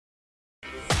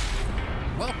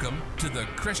Welcome to the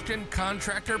Christian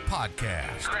Contractor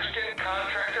Podcast. Christian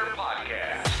Contractor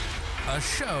Podcast. A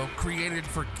show created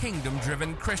for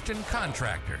kingdom-driven Christian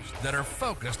contractors that are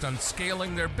focused on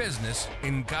scaling their business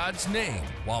in God's name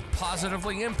while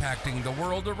positively impacting the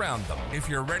world around them. If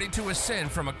you're ready to ascend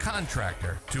from a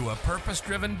contractor to a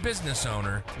purpose-driven business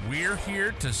owner, we're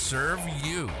here to serve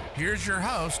you. Here's your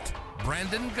host,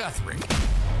 Brandon Guthrie.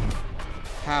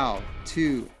 How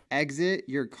to exit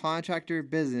your contractor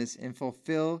business and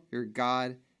fulfill your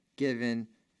God-given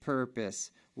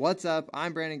purpose. What's up?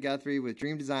 I'm Brandon Guthrie with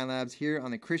Dream Design Labs here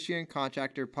on the Christian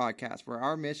Contractor Podcast, where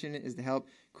our mission is to help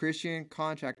Christian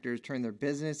contractors turn their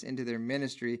business into their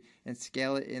ministry and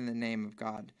scale it in the name of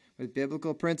God with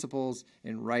biblical principles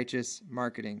and righteous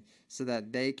marketing so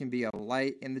that they can be a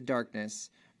light in the darkness.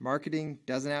 Marketing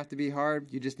doesn't have to be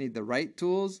hard. You just need the right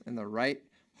tools and the right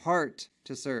heart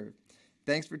to serve.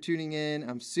 Thanks for tuning in.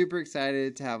 I'm super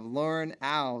excited to have Lauren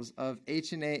Alves of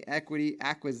H&A Equity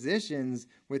Acquisitions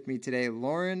with me today.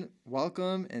 Lauren,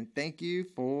 welcome and thank you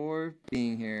for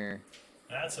being here.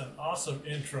 That's an awesome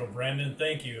intro, Brandon.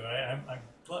 Thank you. I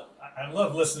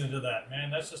love listening to that, man.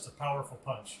 That's just a powerful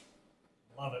punch.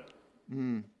 Love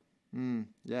it.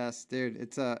 Yes, dude.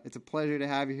 It's a pleasure to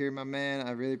have you here, my man.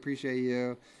 I really appreciate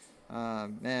you.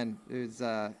 Man, it was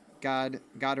God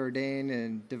ordained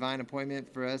and divine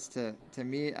appointment for us to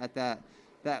meet at that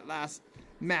last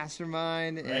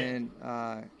mastermind, right.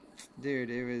 And dude,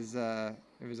 it was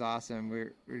awesome.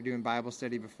 We're doing Bible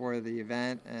study before the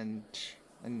event, and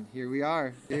here we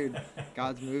are, dude.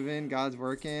 God's moving, God's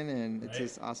working, and it's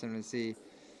just awesome to see.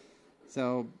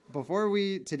 So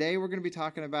today we're going to be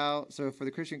talking about, so for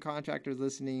the Christian contractors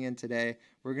listening in today,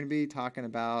 we're going to be talking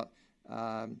about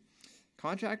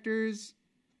contractors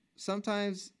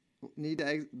sometimes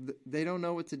they don't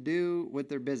know what to do with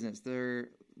their business. They're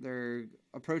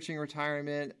approaching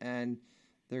retirement and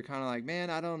they're kind of like,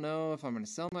 man, I don't know if I'm going to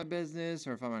sell my business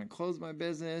or if I'm going to close my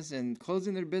business, and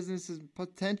closing their business is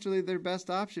potentially their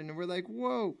best option. And we're like,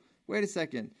 whoa, wait a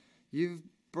second. You've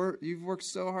worked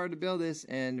so hard to build this,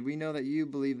 and we know that you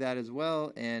believe that as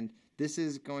well. And this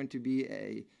is going to be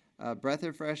a breath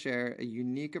of fresh air, a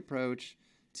unique approach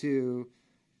to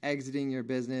exiting your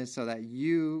business so that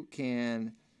you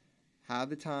can have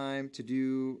the time to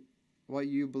do what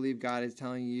you believe God is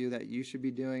telling you that you should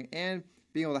be doing, and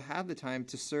being able to have the time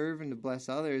to serve and to bless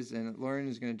others. And Lauren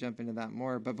is going to jump into that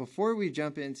more. But before we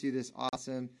jump into this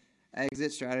awesome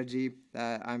exit strategy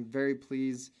that I'm very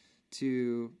pleased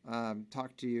to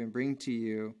talk to you and bring to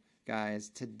you guys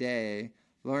today,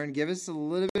 Lauren, give us a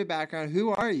little bit of background. Who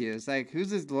are you? It's like,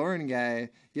 who's this Lauren guy?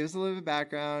 Give us a little bit of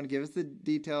background. Give us the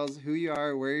details, who you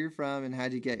are, where you're from, and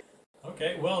how'd you get here.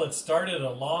 Okay, well, it started a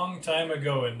long time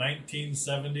ago in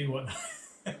 1970 when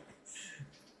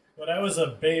I was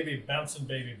a bouncing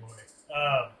baby boy.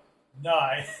 I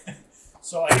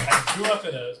grew up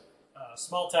in a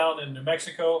small town in New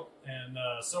Mexico, and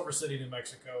Silver City, New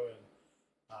Mexico, and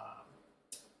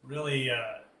really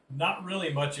not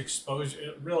really much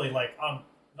exposure. Really, like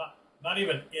not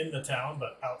even in the town,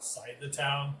 but outside the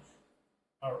town.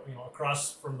 Or,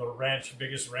 across from the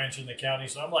biggest ranch in the county.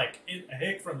 So I'm like a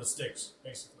hick from the sticks,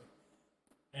 basically.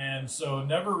 And so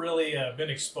never really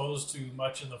been exposed to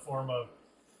much in the form of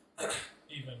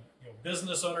even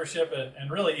business ownership and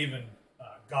really even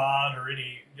God or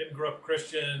didn't grow up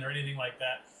Christian or anything like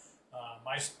that.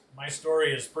 My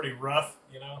story is pretty rough,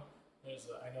 I know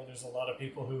there's a lot of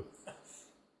people who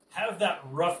have that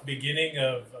rough beginning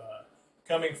of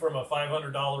coming from a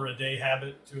 $500 a day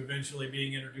habit to eventually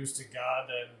being introduced to God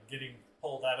and getting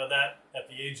pulled out of that at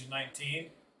the age of 19,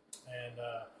 and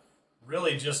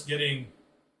really just getting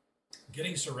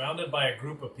surrounded by a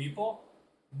group of people,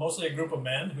 mostly a group of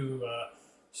men who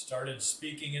started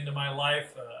speaking into my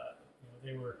life.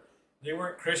 They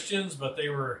weren't Christians, but they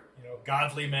were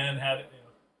godly men.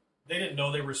 They didn't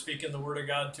know they were speaking the word of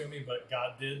God to me, but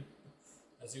God did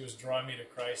as He was drawing me to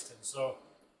Christ, and so.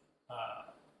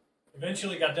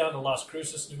 Eventually got down to Las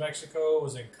Cruces, New Mexico,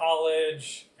 was in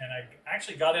college, and I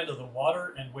actually got into the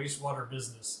water and wastewater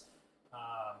business.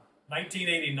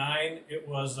 1989, it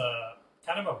was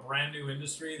kind of a brand new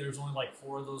industry. There's only like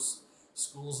 4 of those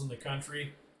schools in the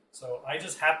country. So I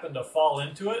just happened to fall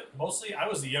into it. Mostly, I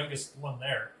was the youngest one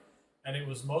there, and it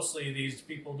was mostly these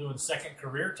people doing second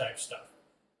career type stuff.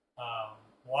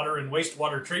 Water and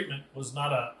wastewater treatment was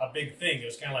not a big thing. It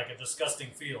was kind of like a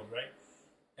disgusting field, right?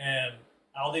 And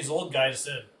all these old guys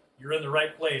said, "You're in the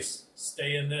right place.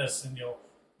 Stay in this, and you'll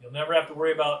never have to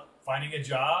worry about finding a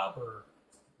job or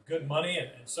good money."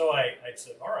 And so I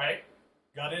said, "All right."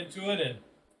 Got into it and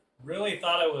really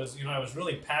thought I was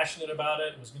really passionate about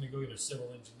it. I was going to go get a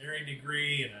civil engineering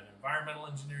degree and an environmental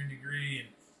engineering degree, and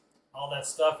all that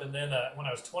stuff. And then when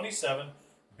I was 27,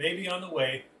 baby on the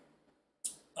way,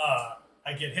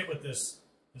 I get hit with this,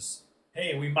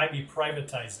 hey, we might be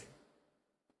privatizing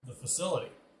the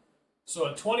facility. So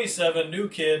at 27, new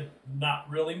kid, not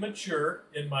really mature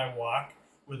in my walk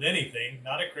with anything,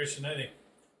 not a Christian, anything.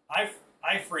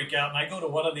 I freak out and I go to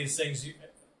one of these things.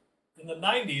 In the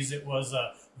 90s, it was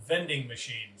vending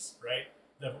machines, right?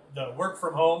 The work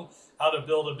from home, how to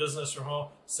build a business from home,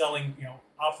 selling,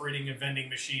 operating a vending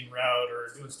machine route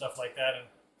or doing stuff like that. And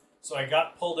so I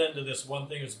got pulled into this one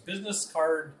thing. It was business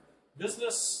card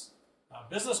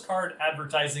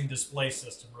advertising display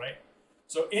system, right?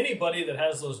 So anybody that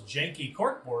has those janky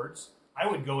cork boards, I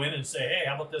would go in and say, hey,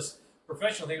 how about this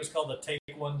professional thing? It was called the Take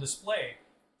One display.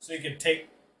 So you could take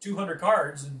 200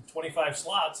 cards and 25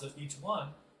 slots at each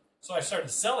one. So I started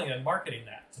selling and marketing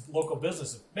that to local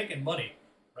businesses, making money,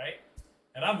 right?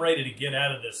 And I'm ready to get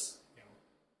out of this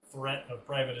threat of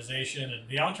privatization. And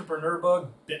the entrepreneur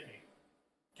bug bit me.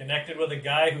 Connected with a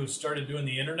guy who started doing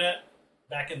the internet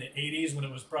back in the 80s when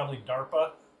it was probably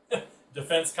DARPA.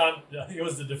 It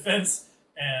was the defense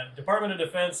and Department of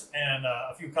Defense and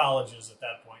a few colleges at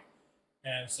that point.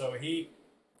 And so him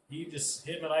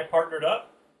and I partnered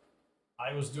up.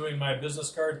 I was doing my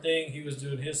business card thing. He was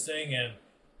doing his thing, and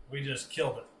we just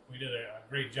killed it. We did a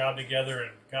great job together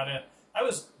and got it. I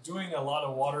was doing a lot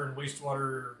of water and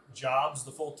wastewater jobs,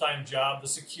 the full-time job, the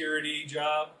security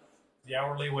job, the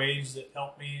hourly wage that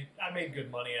helped me. I made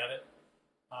good money at it.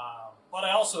 But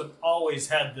I also always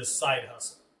had this side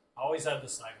hustle. Going on.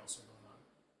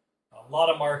 A lot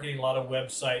of marketing, a lot of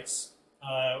websites.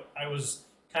 I was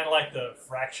kind of like the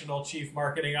fractional chief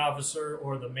marketing officer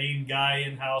or the main guy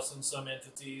in-house in some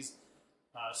entities.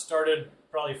 Started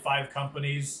probably 5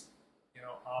 companies,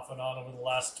 off and on over the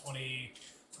last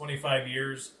 25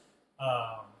 years.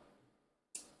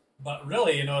 But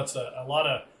really, it's a lot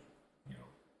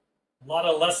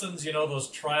of lessons, those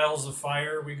trials of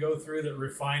fire we go through that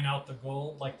refine out the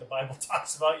gold, like the Bible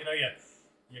talks about.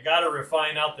 You got to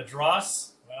refine out the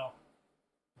dross. Well,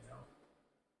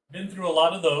 been through a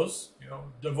lot of those.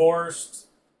 Divorced,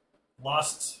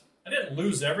 lost. I didn't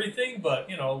lose everything, but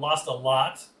lost a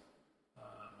lot.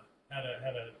 Had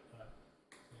a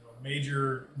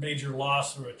major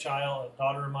loss through a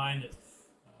daughter of mine that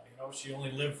she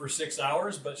only lived for 6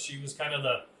 hours, but she was kind of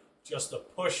just the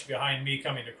push behind me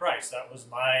coming to Christ. That was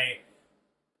my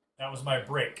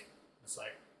break. It's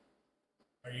like,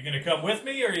 are you going to come with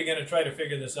me, or are you going to try to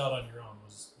figure this out on your own?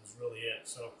 Was really it.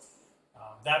 So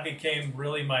that became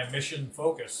really my mission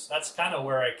focus. That's kind of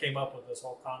where I came up with this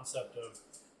whole concept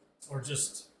or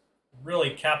just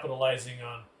really capitalizing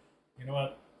on,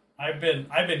 what, I've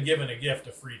been given a gift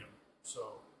of freedom.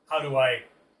 So how do I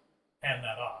hand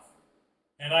that off?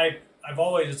 And I've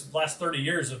always, the last 30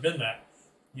 years have been that.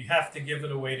 You have to give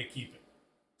it away to keep it.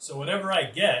 So whatever I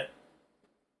get,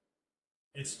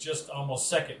 it's just almost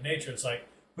second nature. It's like,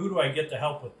 who do I get to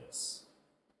help with this?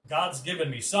 God's given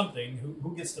me something.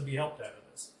 Who gets to be helped out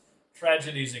of this?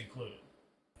 Tragedies included.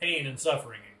 Pain and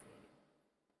suffering included.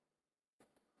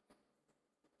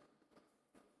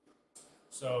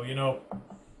 So,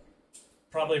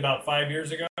 probably about 5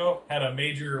 years ago, had a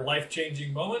major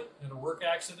life-changing moment in a work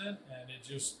accident, and it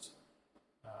just,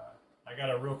 I got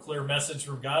a real clear message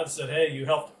from God. Said, hey,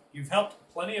 you've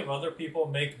helped plenty of other people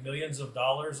make millions of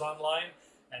dollars online,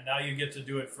 and now you get to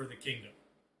do it for the kingdom.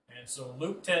 And so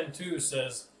Luke 10:2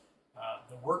 says,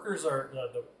 the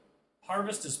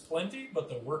harvest is plenty, but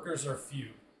the workers are few.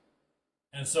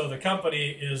 And so the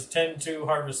company is 10:2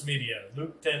 Harvest Media,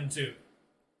 Luke 10:2.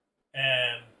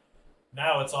 And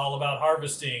now it's all about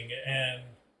harvesting and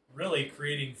really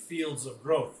creating fields of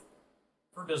growth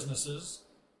for businesses,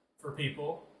 for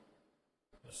people.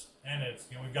 And it's,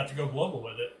 we've got to go global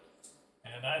with it.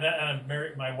 And I'm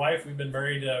married, my wife, we've been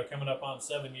married coming up on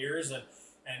 7 years, and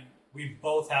we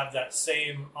both have that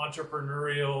same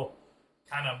entrepreneurial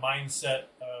kind of mindset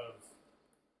of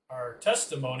our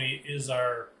testimony is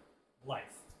our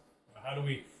life. How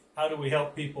do we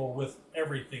help people with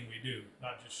everything we do,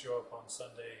 not just show up on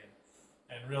Sunday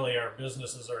and really our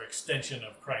businesses are extension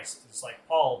of Christ. It's like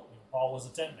Paul was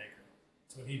a tent maker.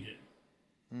 That's what he did.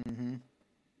 Mm-hmm.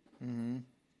 Mm-hmm.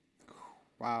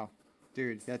 Wow.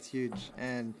 Dude, that's huge.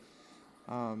 And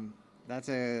that's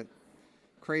a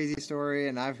crazy story,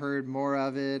 and I've heard more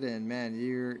of it, and man,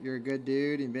 you're a good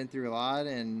dude. You've been through a lot,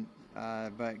 and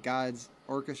but God's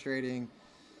orchestrating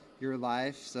your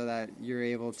life so that you're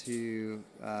able to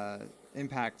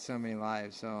impact so many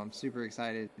lives. So I'm super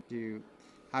excited to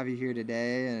have you here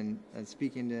today and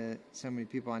speaking to so many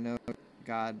people. I know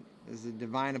God is a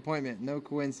divine appointment, no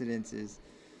coincidences.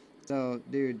 So,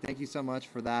 dude, thank you so much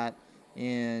for that.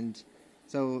 And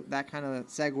So that kind of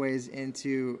segues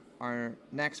into our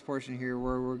next portion here,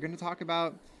 where we're going to talk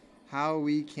about how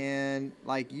we can,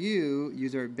 like you,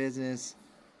 use our business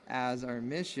as our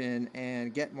mission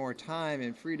and get more time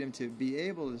and freedom to be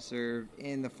able to serve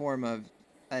in the form of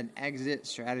an exit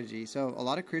strategy. So a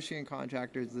lot of Christian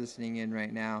contractors listening in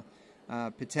right now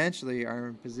potentially are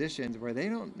in positions where they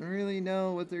don't really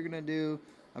know what they're going to do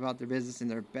about their business, and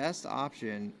their best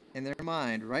option in their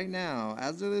mind right now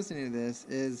as they're listening to this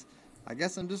is, I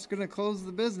guess I'm just going to close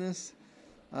the business.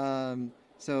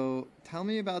 So tell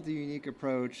me about the unique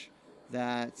approach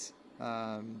that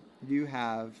you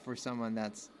have for someone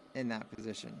that's in that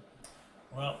position.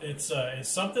 Well, it's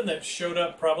something that showed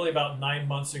up probably about 9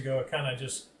 months ago. It kind of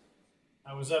just,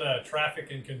 I was at a traffic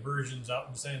and conversions out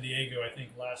in San Diego, I think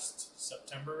last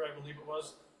September, I believe it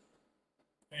was.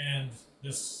 And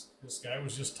this guy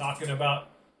was just talking about,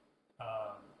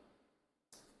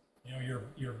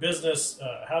 your business,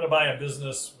 how to buy a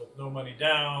business with no money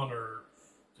down, or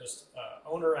just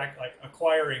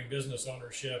acquiring business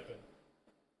ownership.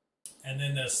 And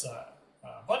then this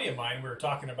buddy of mine, we were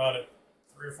talking about it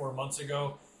 3 or 4 months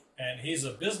ago, and he's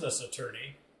a business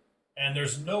attorney, and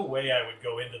there's no way I would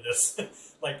go into this.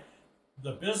 Like,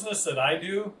 the business that I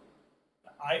do,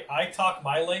 I talk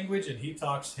my language and he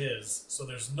talks his, so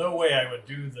there's no way I would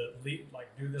do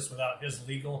this without his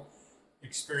legal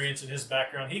experience and his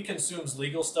background. He consumes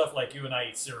legal stuff like you and I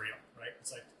eat cereal, right?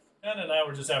 It's like, Dan and I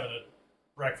were just having a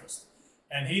breakfast,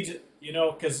 and he,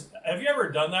 because have you ever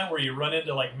done that where you run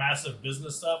into like massive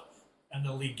business stuff and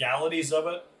the legalities of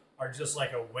it are just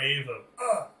like a wave of,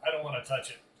 I don't want to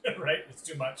touch it, right? It's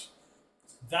too much.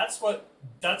 That's what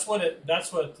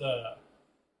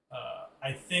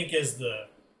I think is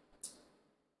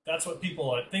that's what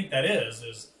people think that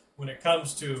is when it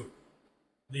comes to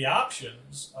the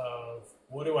options of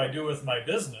what do I do with my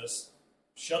business,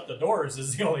 shut the doors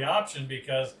is the only option,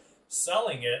 because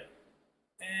selling it,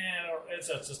 it's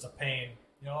just a pain.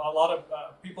 A lot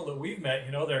of people that we've met,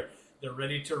 they're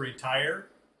ready to retire.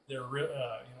 They're,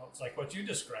 it's like what you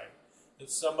described.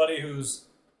 It's somebody who's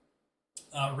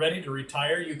ready to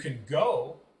retire. You can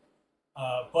go,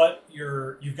 but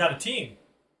you've got a team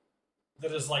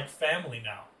that is like family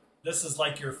now. This is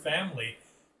like your family,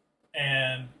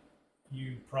 and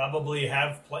you probably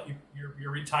have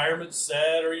your retirement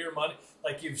set, or your money.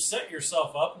 Like, you've set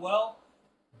yourself up well,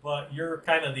 but you're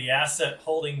kind of the asset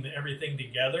holding everything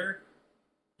together.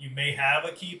 You may have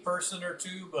a key person or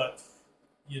two, but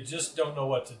you just don't know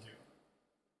what to do.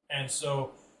 And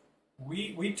so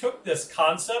we took this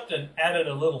concept and added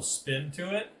a little spin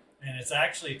to it, and it's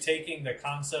actually taking the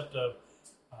concept of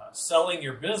selling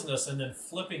your business and then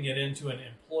flipping it into an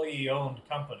employee-owned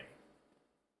company.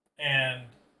 And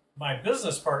my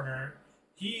business partner,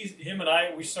 him and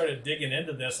I, we started digging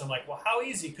into this. I'm like, well, how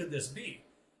easy could this be?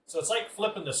 So it's like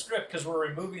flipping the script, because we're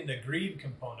removing the greed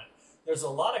component. There's a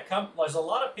lot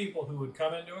of people who would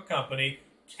come into a company,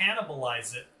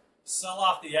 cannibalize it, sell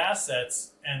off the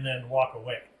assets, and then walk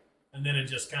away. And then it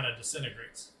just kind of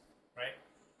disintegrates, right?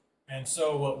 And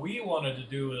so what we wanted to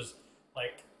do is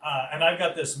and I've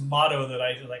got this motto that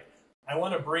I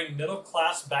want to bring middle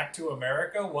class back to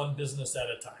America, one business at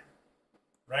a time,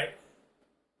 right?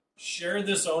 Share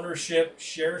this ownership,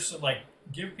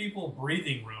 give people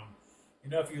breathing room.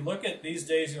 If you look at these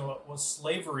days, what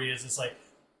slavery is, it's like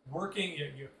working,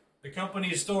 the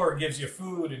company store gives you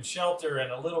food and shelter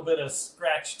and a little bit of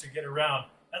scratch to get around.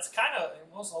 That's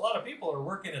a lot of people are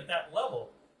working at that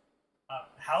level.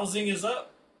 Housing is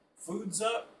up, food's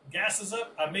up, gas is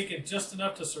up. I'm making just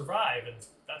enough to survive, and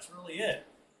that's really it.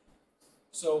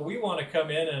 So we want to come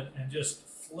in and just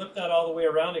flip that all the way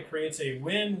around. It creates a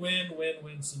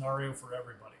win-win-win-win scenario for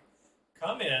everybody.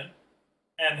 Come in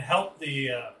and help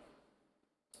the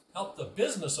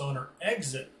business owner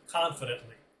exit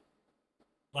confidently.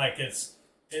 Like, it's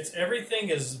everything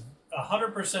is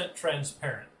 100%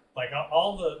 transparent. Like,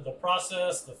 all the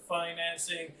process, the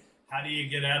financing, how do you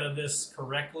get out of this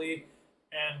correctly,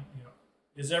 and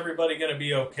is everybody going to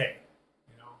be okay?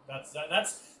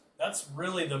 That's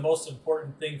really the most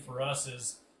important thing for us,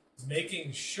 is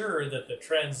making sure that the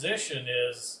transition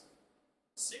is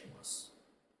seamless.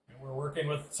 We're working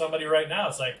with somebody right now.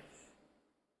 It's like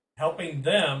helping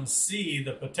them see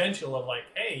the potential of like,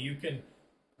 hey,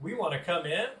 we want to come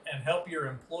in and help your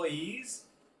employees.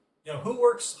 Who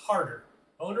works harder,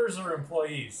 owners or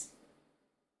employees?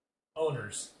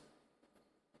 Owners.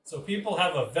 So people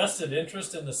have a vested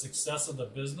interest in the success of the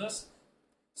business.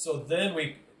 So then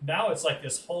now it's like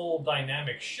this whole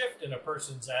dynamic shift in a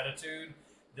person's attitude.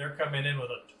 They're coming in with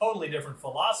a totally different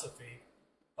philosophy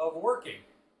of working.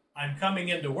 I'm coming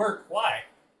into work. Why?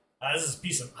 I got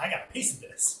a piece of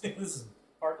this. This is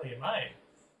partly in mine.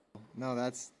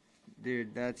 No,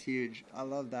 dude, that's huge. I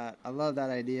love that. I love that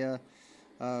idea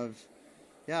of,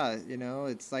 yeah,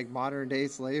 it's like modern day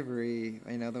slavery.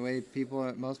 The way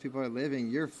most people are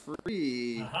living. You're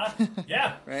free,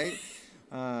 Yeah. right?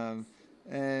 Um,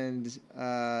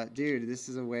 dude, this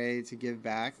is a way to give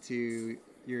back to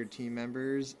your team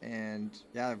members and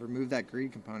remove that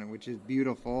greed component, which is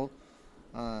beautiful.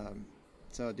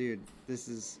 So, dude,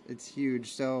 it's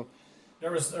huge. So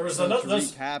there was to another.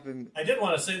 Recap and, I did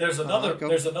want to say there's another go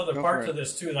part for to it.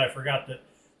 this too that I forgot that.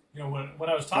 When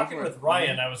I was talking with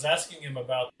Ryan, I was asking him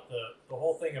about the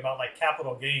whole thing about like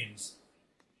capital gains.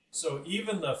 So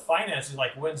even the finances,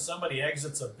 like when somebody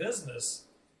exits a business,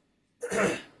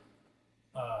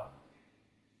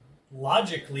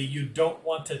 logically you don't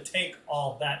want to take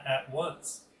all that at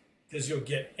once because you'll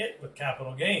get hit with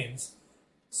capital gains.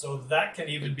 So that can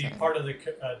even be part of the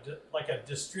like a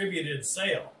distributed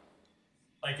sale.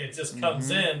 Like it just comes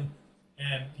in,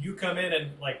 and you come in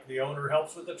and like the owner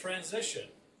helps with the transition.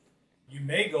 You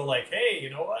may go like, hey, you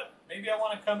know what? Maybe I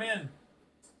want to come in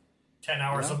 10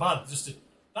 hours a month just to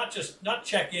not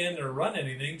check in or run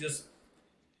anything, just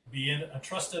be a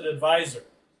trusted advisor.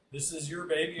 This is your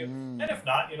baby. And if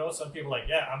not, some people are like,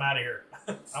 yeah, I'm out of here.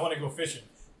 I want to go fishing.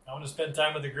 I want to spend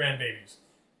time with the grandbabies.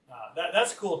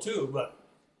 That's cool too. But,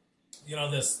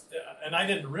 this, and I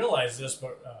didn't realize this,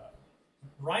 but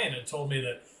Ryan had told me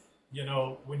that,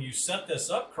 when you set this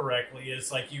up correctly,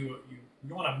 it's like you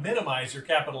want to minimize your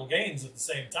capital gains at the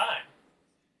same time.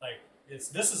 Like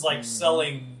this is like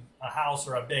selling a house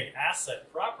or a big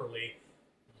asset properly.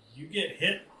 You get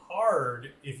hit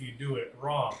hard if you do it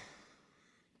wrong.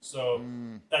 So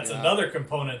that's another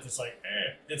component that's like,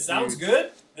 it sounds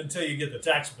good until you get the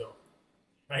tax bill,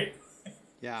 right?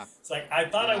 Yeah. It's like, I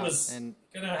thought I was going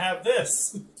to have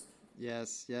this.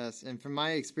 Yes. And from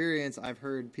my experience, I've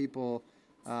heard people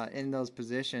in those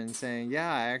positions saying,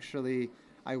 I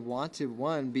want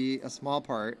to, be a small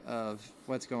part of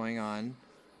what's going on.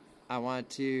 I want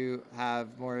to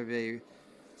have more of a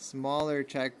smaller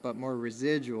check, but more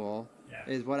residual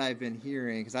is what I've been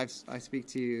hearing. Because I speak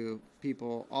to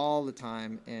people all the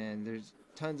time, and there's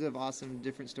tons of awesome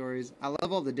different stories. I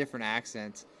love all the different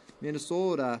accents.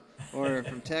 Minnesota, or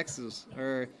from Texas,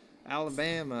 or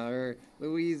Alabama, or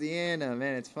Louisiana.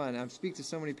 Man, it's fun. I speak to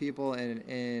so many people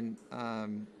in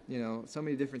so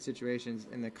many different situations,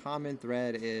 and the common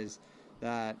thread is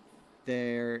that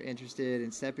they're interested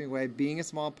in stepping away, being a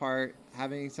small part,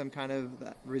 having some kind of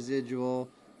residual.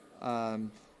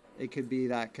 It could be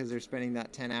that because they're spending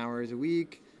that 10 hours a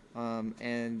week,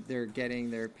 and they're getting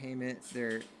their payment,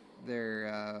 their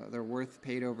worth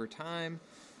paid over time.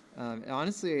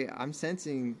 Honestly, I'm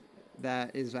sensing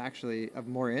that is actually of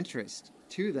more interest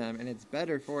to them, and it's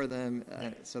better for them,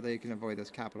 so they can avoid those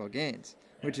capital gains,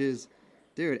 which is,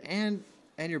 dude, and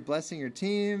you're blessing your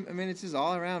team. I mean, it's just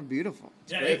all around beautiful.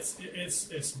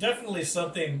 It's definitely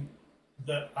something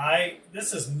that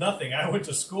this is nothing I went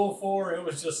to school for. It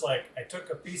was just like I took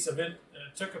a piece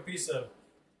of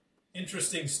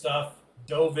interesting stuff,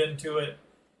 dove into it,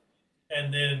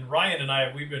 and then Ryan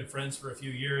and we've been friends for a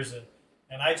few years,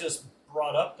 and I just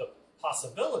brought up the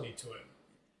possibility to him,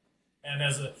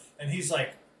 and he's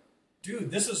like,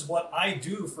 dude, this is what I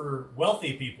do for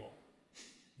wealthy people,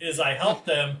 is I help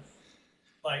them,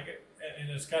 like,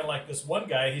 and it's kind of like this one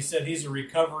guy, he said he's a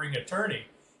recovering attorney.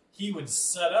 He would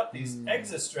set up these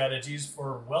exit strategies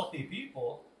for wealthy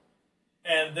people,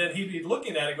 and then he'd be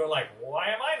looking at it going like, why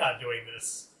am I not doing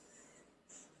this?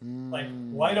 Like,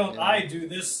 why don't I do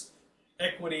this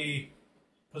equity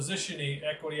positioning,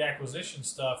 equity acquisition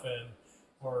stuff,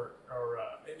 or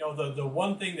the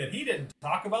one thing that he didn't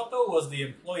talk about though was the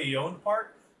employee owned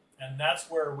part, and that's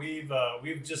where we've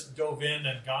just dove in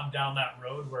and gone down that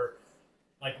road where,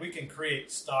 like, we can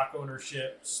create stock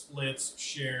ownership, splits,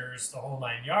 shares, the whole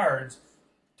 9 yards,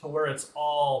 to where it's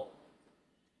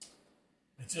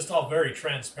just all very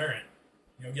transparent.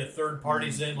 Get third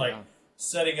parties in, like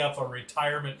setting up a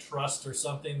retirement trust or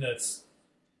something that's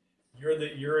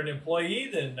you're an employee,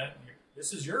 then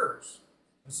this is yours.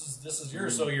 This is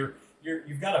yours. So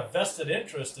you've got a vested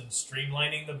interest in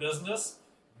streamlining the business,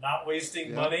 not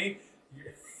wasting money,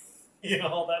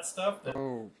 all that stuff.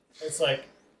 It's like,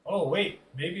 oh, wait,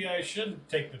 maybe I shouldn't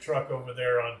take the truck over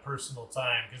there on personal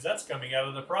time because that's coming out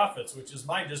of the profits, which is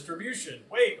my distribution.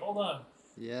 Wait, hold on.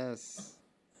 Yes,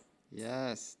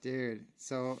 dude.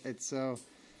 So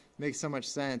makes so much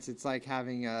sense. It's like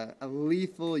having a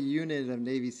lethal unit of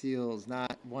Navy SEALs,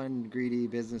 not one greedy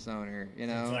business owner.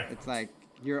 Exactly. It's like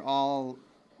you're all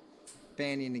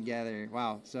banding together.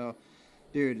 Wow. So,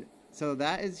 dude,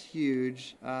 that is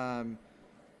huge. So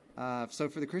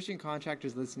for the Christian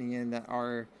contractors listening in that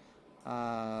are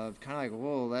kind of like,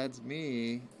 whoa, that's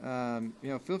me.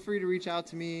 Feel free to reach out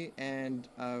to me. And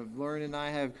Lauren and I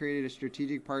have created a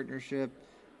strategic partnership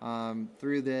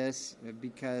through this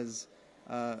because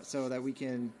so that we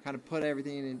can kind of put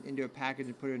everything into a package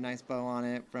and put a nice bow on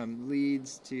it, from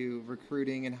leads to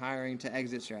recruiting and hiring to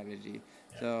exit strategy.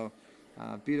 Yeah. So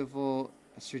beautiful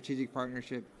strategic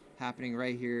partnership happening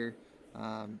right here.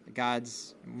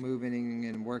 God's moving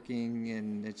and working,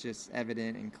 and it's just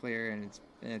evident and clear, and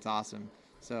it's awesome.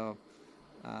 So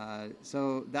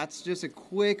that's just a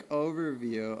quick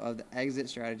overview of the exit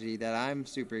strategy that I'm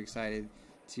super excited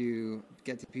to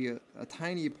get to be a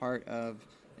tiny part of,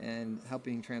 and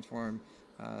helping transform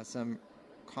some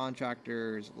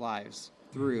contractors' lives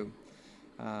through.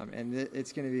 And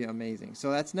it's going to be amazing. So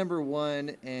that's number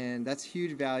one, and that's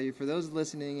huge value. For those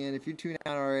listening in, if you tune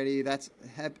out already, that's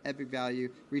epic value.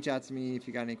 Reach out to me if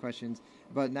you got any questions.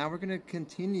 But now we're going to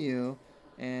continue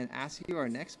and ask you our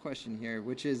next question here,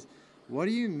 which is, what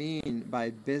do you mean by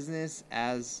business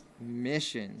as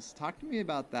missions? Talk to me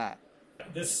about that.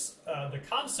 The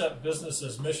concept business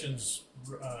as missions,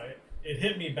 it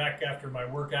hit me back after my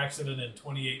work accident in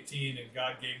 2018, and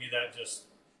God gave me that just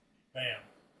bam.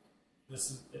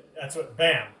 That's what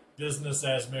bam, business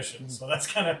as missions. So that's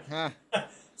kind of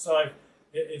so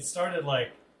it started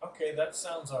like, okay, that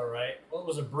sounds all right. Well, it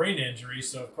was a brain injury,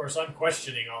 so of course I'm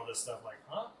questioning all this stuff, like,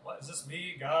 what is this,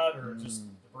 me, God, or just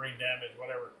the brain damage,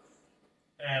 whatever.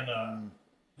 And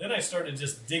then I started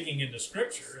just digging into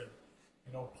Scripture,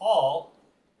 and Paul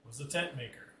was a tent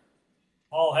maker.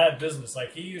 Paul had business.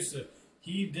 Like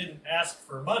he didn't ask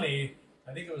for money.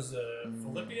 I think it was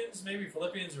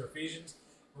Philippians or Ephesians,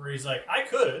 where he's like, I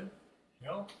could,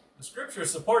 the Scripture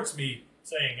supports me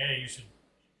saying, hey, you should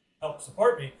help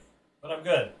support me, but I'm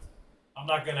good. I'm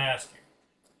not going to ask you.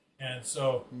 And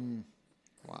so,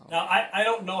 wow. Now I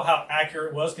don't know how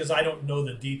accurate it was, because I don't know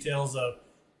the details of,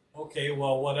 okay,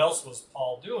 well, what else was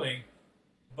Paul doing?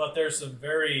 But there's some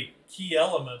very key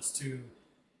elements to,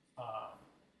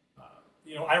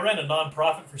 I ran a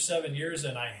nonprofit for 7 years,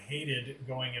 and I hated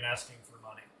going and asking for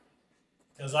money,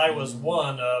 because I was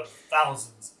one of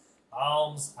thousands,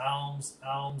 alms,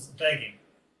 begging.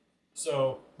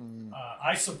 So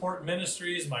I support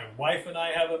ministries. My wife and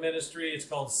I have a ministry. It's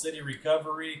called City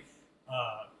Recovery,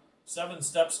 7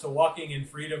 Steps to Walking in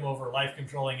Freedom Over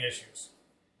Life-Controlling Issues.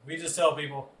 We just tell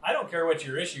people, I don't care what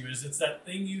your issue is. It's that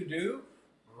thing you do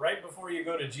right before you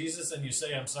go to Jesus and you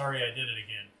say, I'm sorry, I did it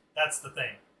again. That's the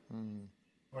thing.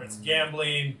 Where it's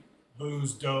gambling,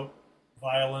 booze, dope,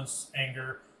 violence,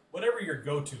 anger, whatever your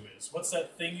go-to is. What's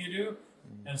that thing you do?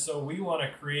 And so we want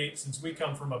to create, since we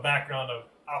come from a background of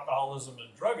alcoholism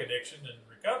and drug addiction and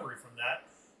recovery from that,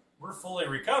 we're fully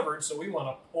recovered, so we want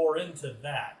to pour into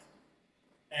that.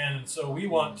 And so we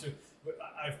want to,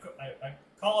 I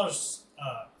call us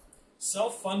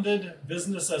self-funded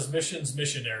business as missions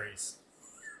missionaries.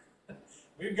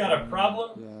 We've got a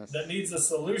problem that needs a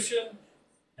solution,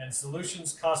 and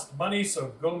solutions cost money,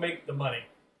 so go make the money.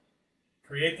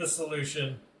 Create the solution,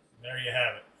 and there you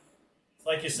have it.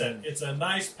 Like you said, it's a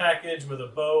nice package with a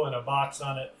bow and a box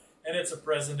on it, and it's a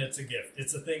present, it's a gift.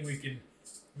 It's a thing we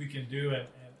can do,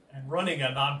 and running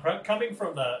a coming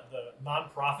from the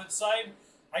nonprofit side,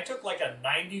 I took like a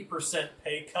 90%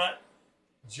 pay cut,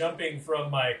 jumping from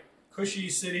my cushy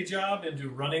city job into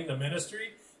running the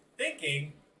ministry,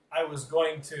 thinking I was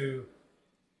going to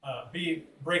be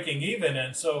breaking even.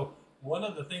 And so one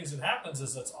of the things that happens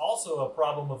is it's also a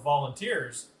problem with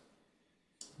volunteers,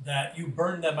 that you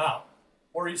burn them out.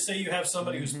 Or you say you have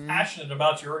somebody who's passionate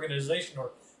about your organization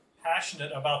or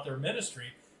passionate about their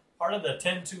ministry. Part of the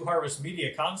 10-2 Harvest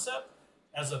Media concept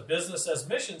as a business as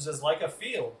missions is like a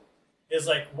field. Is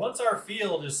like, once our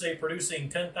field is, say, producing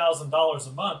 $10,000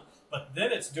 a month, but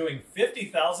then it's doing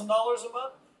 $50,000 a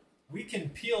month, we can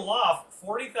peel off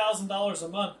 $40,000 a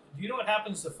month. Do you know what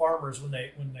happens to farmers when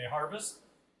they harvest?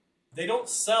 They don't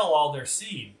sell all their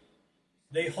seed.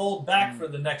 They hold back for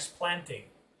the next planting.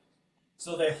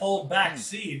 So they hold back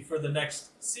seed for the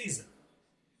next season.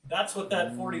 That's what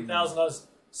that $40,000,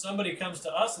 somebody comes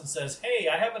to us and says, hey,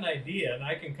 I have an idea, and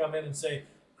I can come in and say,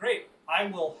 great, I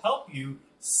will help you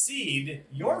seed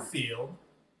your field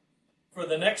for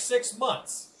the next 6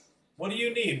 months. What do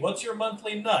you need? What's your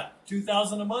monthly nut?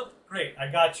 $2,000 a month? Great,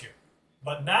 I got you.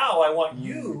 But now I want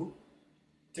you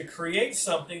to create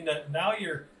something that now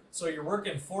you're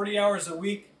working 40 hours a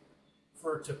week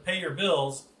to pay your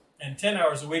bills and 10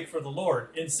 hours a week for the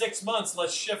Lord. In 6 months,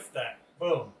 let's shift that.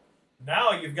 Boom.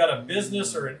 Now you've got a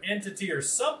business or an entity or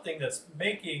something that's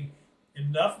making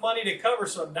enough money to cover.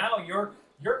 So now you're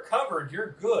covered,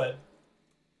 you're good.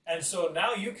 And so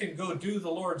now you can go do the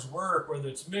Lord's work, whether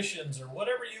it's missions or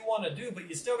whatever you want to do, but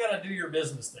you still got to do your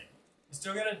business thing. You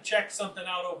still got to check something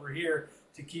out over here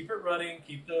to keep it running,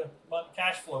 keep the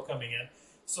cash flow coming in.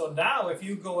 So now if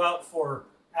you go out for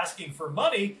asking for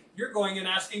money, you're going and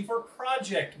asking for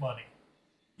project money.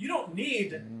 You don't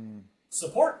need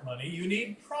support money. You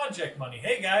need project money.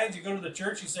 Hey guys, you go to the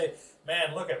church, you say,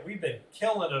 man, look at, we've been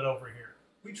killing it over here.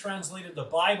 We translated the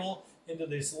Bible into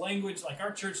this language. Like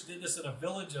our church did this in a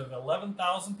village of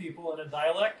 11,000 people in a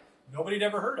dialect nobody had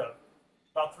ever heard of.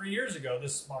 About 3 years ago,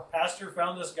 our pastor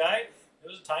found this guy. It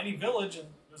was a tiny village, and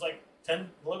it was like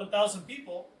 11,000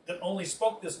 people that only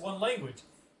spoke this one language.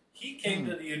 He came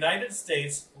to the United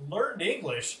States, learned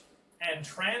English, and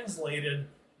translated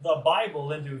the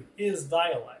Bible into his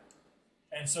dialect.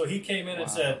 And so he came in and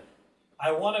said,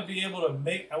 I want to be able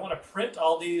to I want to print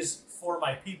all these for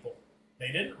my people.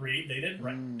 They didn't read, they didn't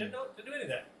write, didn't do any of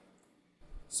that.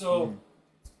 So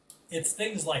it's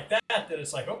things like that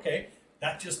it's like, okay,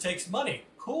 that just takes money.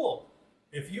 Cool.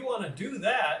 If you want to do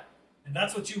that, and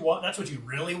that's what you want, that's what you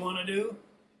really want to do,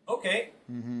 okay,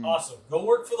 awesome. Go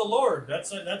work for the Lord.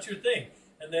 That's your thing.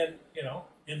 And then,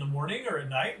 in the morning or at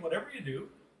night, whatever you do,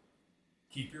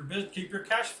 keep your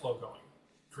cash flow going.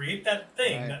 Create that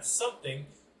thing, that's something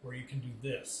where you can do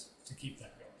this to keep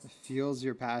that going. It fuels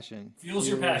your passion. Fuels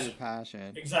your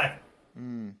passion. Exactly.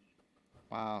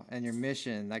 Wow. And your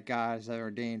mission that God has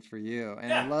ordained for you.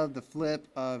 And I love the flip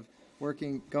of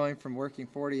going from working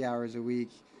 40 hours a week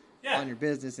on your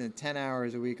business and 10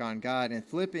 hours a week on God, and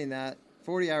flipping that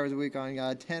 40 hours a week on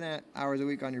God, 10 hours a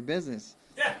week on your business.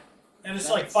 Yeah. And it's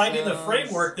like finding the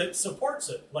framework that supports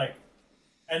it.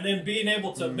 And then being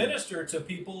able to minister to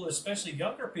people, especially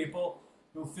younger people,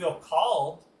 who feel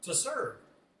called to serve.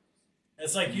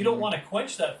 It's like you don't want to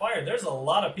quench that fire. There's a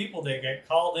lot of people that get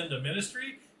called into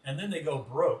ministry and then they go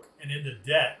broke and into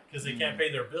debt because they can't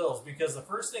pay their bills. Because the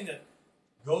first thing that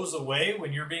goes away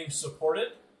when you're being supported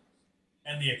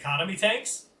and the economy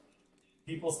tanks,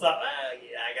 people stop,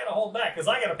 I got to hold back because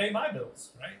I got to pay my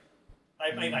bills, right?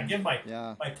 I mean, I give my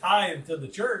tithe to the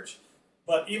church,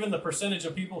 but even the percentage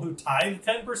of people who tithe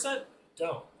 10%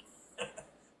 don't.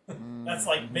 That's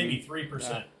like maybe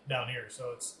 3% down here.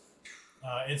 So it's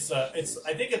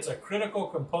I think it's a critical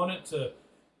component to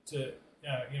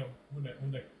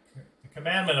when the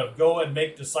commandment of go and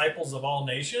make disciples of all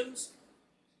nations,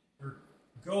 or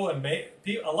go and make,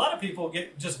 a lot of people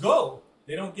just go.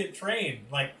 They don't get trained.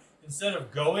 Like, instead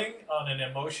of going on an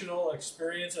emotional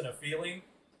experience and a feeling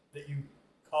that you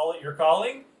call it your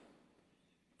calling,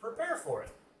 prepare for it.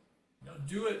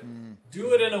 Do it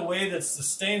in a way that's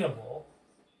sustainable,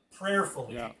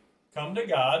 prayerfully. Yeah. Come to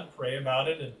God, pray about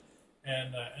it,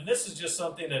 and this is just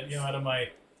something that, out of my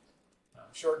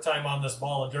short time on this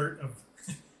ball of dirt of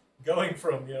going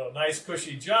from, nice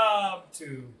cushy job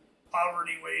to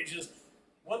poverty wages.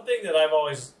 One thing that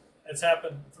it's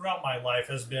happened throughout my life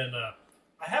has been,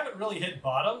 I haven't really hit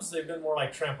bottoms. They've been more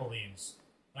like trampolines,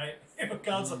 right?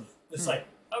 It's like,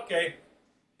 okay,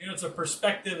 it's a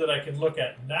perspective that I can look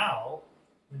at now.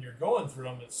 When you're going through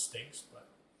them, it stinks, but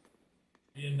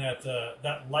in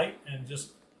that light and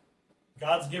just,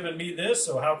 God's given me this,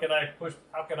 so how can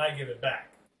I give it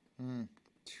back?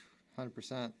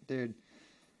 100%, dude.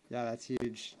 Yeah, that's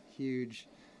huge.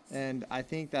 And I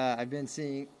think that I've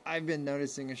been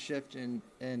noticing a shift in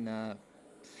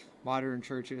modern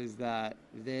churches that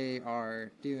they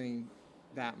are doing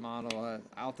that model.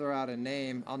 I'll throw out a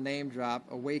name. I'll name drop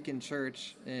Awaken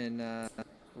Church in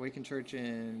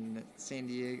San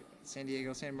Diego,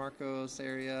 San Marcos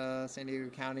area, San Diego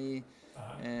County,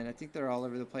 and I think they're all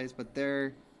over the place. But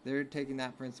they're taking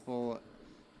that principle,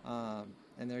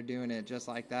 and they're doing it just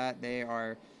like that. They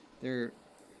are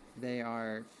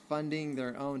funding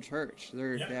their own church.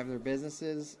 They have their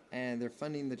businesses and they're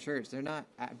funding the church. They're not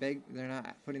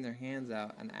putting their hands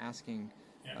out and asking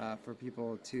for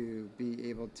people to be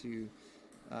able to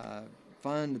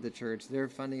fund the church. They're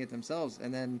funding it themselves,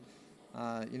 and then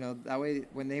that way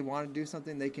when they want to do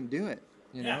something, they can do it.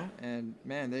 And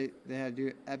man, they had to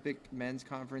do epic men's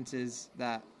conferences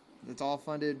that's all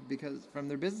funded from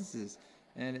their businesses.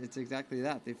 And it's exactly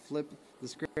that. They flip the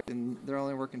script, and they're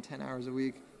only working 10 hours a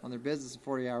week on their business and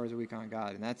 40 hours a week on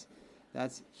God. And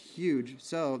that's huge.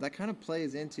 So that kind of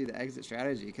plays into the exit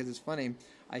strategy, because it's funny.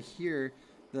 I hear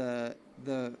the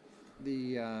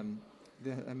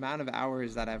amount of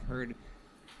hours that I've heard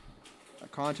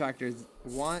contractors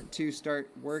want to start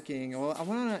working. Well, I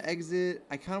want to exit.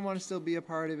 I kind of want to still be a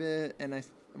part of it, and I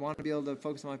want to be able to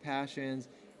focus on my passions.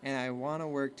 And I want to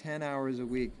work 10 hours a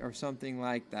week or something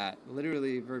like that.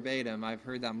 Literally verbatim. I've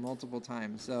heard that multiple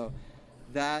times. So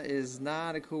that is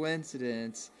not a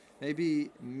coincidence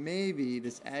maybe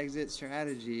this exit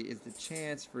strategy is the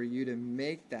chance for you to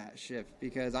make that shift,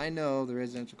 because I know the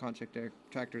residential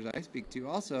contractors I speak to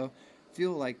also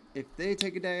feel like if they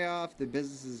take a day off, the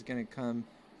business is going to come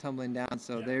tumbling down.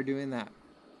 So they're doing that,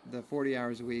 the 40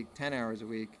 hours a week, 10 hours a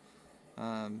week,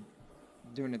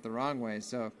 doing it the wrong way.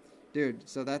 So, dude,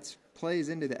 so that's plays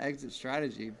into the exit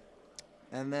strategy.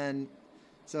 And then,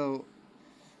 so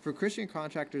for Christian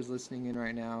contractors listening in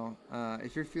right now,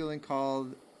 if you're feeling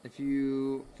called, if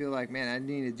you feel like, man, I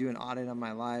need to do an audit on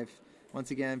my life,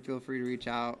 once again, feel free to reach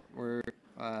out. We're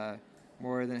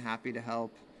more than happy to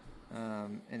help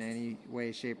in any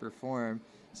way, shape, or form.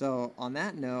 So on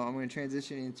that note, I'm going to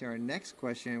transition into our next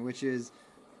question, which is,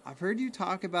 I've heard you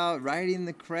talk about riding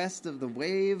the crest of the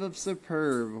wave of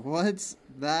superb. What's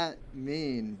that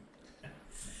mean?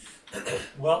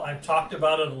 Well, I've talked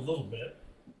about it a little bit.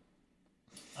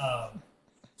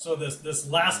 So this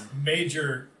last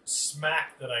major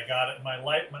smack that I got at my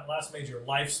last major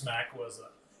life smack was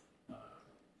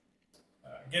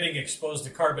getting exposed to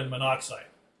carbon monoxide.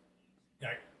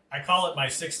 I call it my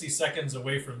 60 seconds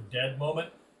away from dead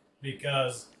moment,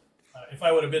 because if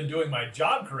I would have been doing my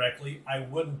job correctly, I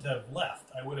wouldn't have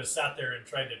left. I would have sat there and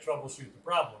tried to troubleshoot the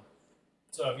problem.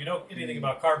 So if you know anything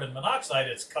about carbon monoxide,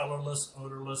 it's colorless,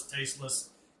 odorless,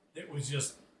 tasteless. It was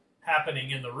just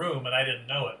happening in the room, and I didn't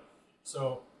know it.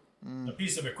 So the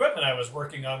piece of equipment I was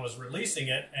working on was releasing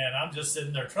it, and I'm just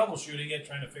sitting there troubleshooting it,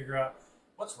 trying to figure out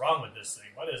what's wrong with this thing.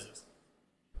 What is this?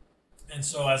 And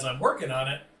so as I'm working on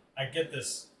it, I get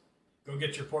this, go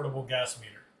get your portable gas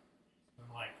meter.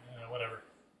 I'm like, whatever.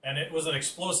 And it was an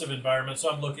explosive environment, so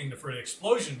I'm looking for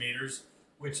explosion meters,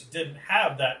 which didn't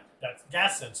have that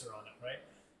gas sensor on it, right?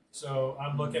 So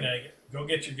I'm looking at it, go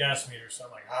get your gas meter. So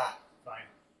I'm like, fine.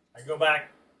 I go back,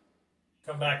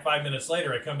 come back 5 minutes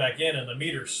later, I come back in, and the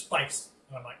meter spikes.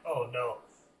 And I'm like, oh, no.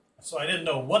 So I didn't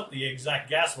know what the exact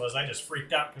gas was. I just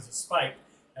freaked out because it spiked,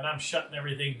 and I'm shutting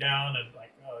everything down, and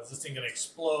like, oh, is this thing going to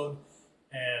explode?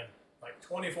 And like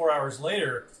 24 hours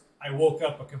later, I woke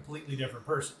up a completely different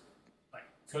person. Like,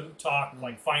 couldn't talk,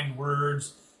 like find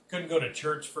words, couldn't go to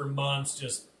church for months,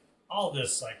 just all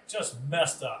this, like, just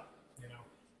messed up,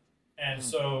 And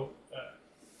so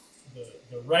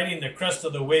the riding the crest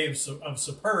of the waves of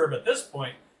superb at this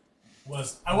point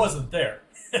was, I wasn't there.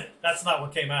 That's not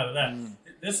what came out of that.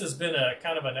 This has been a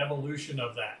kind of an evolution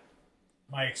of that.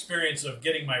 My experience of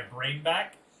getting my brain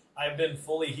back, I've been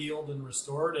fully healed and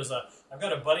restored. I've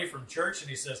got a buddy from church, and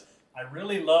he says, I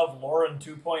really love Lauren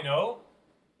 2.0,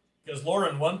 because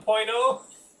Lauren 1.0,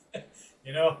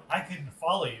 I couldn't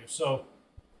follow you. So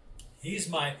he's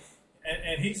my,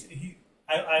 and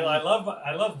I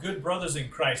love good brothers in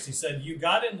Christ. He said, you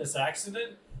got in this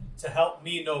accident to help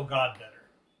me know God better.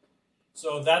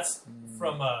 So that's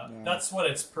that's what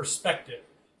it's perspective.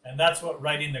 And that's what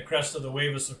riding the crest of the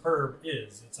wave of superb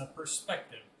is. It's a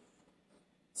perspective.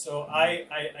 So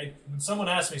when someone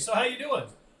asks me, so how you doing?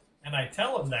 And I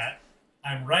tell them that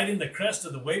I'm riding the crest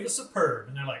of the wave of superb.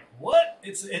 And they're like, what?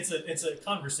 It's a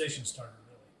conversation starter,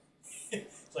 really.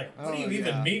 It's like, what do you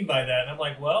even mean by that? And I'm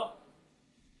like, well,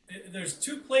 there's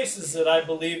two places that I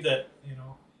believe that,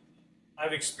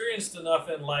 I've experienced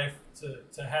enough in life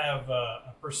to have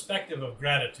a perspective of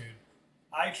gratitude.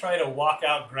 I try to walk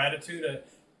out gratitude.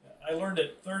 I learned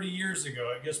it 30 years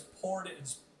ago. It just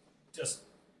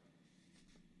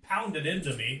pounded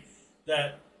into me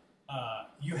that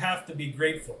you have to be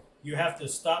grateful. You have to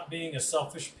stop being a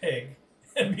selfish pig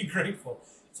and be grateful.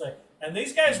 It's like, and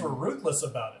these guys were ruthless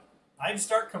about it. I'd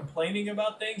start complaining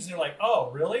about things, and they're like,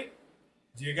 oh, really?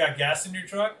 Do you got gas in your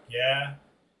truck? Yeah.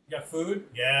 You got food?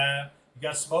 Yeah. You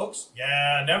got smokes?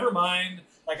 Yeah. Never mind.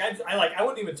 Like I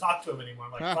wouldn't even talk to them anymore.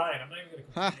 I'm like, fine, I'm not even going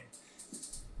to complain.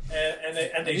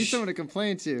 And they need someone to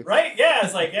complain to, right? Yeah,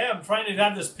 it's like, I'm trying to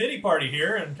have this pity party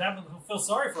here and feel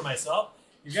sorry for myself.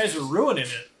 You guys are ruining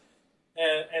it.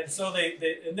 And so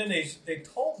they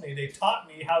taught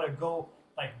me how to go,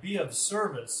 like, be of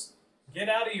service, get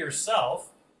out of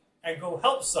yourself, and go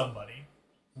help somebody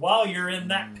while you're in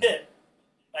that pit.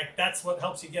 Like, that's what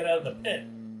helps you get out of the pit.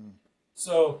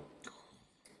 So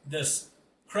this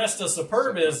crest of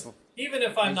superb is, even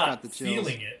if I'm not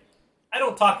feeling it, I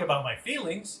don't talk about my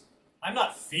feelings. I'm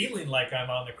not feeling like I'm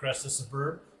on the crest of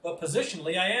superb, but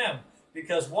positionally I am.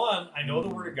 Because one, I know the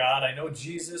Word of God. I know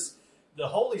Jesus. The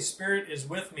Holy Spirit is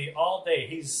with me all day.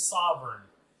 He's sovereign.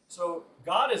 So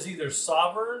God is either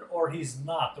sovereign or He's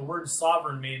not. The word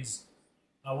sovereign means,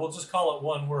 we'll just call it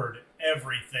one word,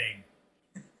 everything.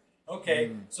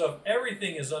 Okay, so if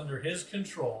everything is under His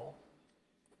control,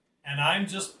 and I'm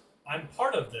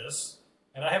part of this,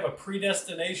 and I have a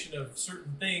predestination of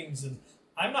certain things, and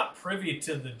I'm not privy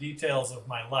to the details of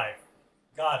my life.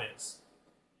 God is.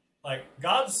 Like,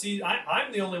 God sees,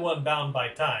 I'm the only one bound by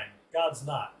time. God's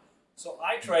not. So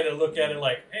I try to look at it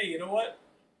like, hey, you know what?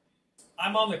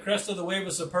 I'm on the crest of the wave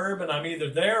of Superb, and I'm either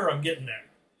there or I'm getting there.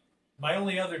 My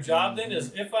only other job then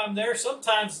is if I'm there,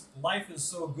 sometimes life is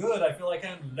so good, I feel like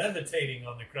I'm levitating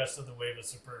on the crest of the wave of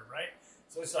Superb, right?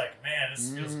 So it's like, man,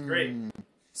 this feels great.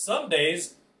 Some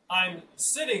days, I'm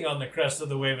sitting on the crest of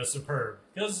the wave of Superb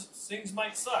because things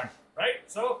might suck, right?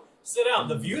 So sit down.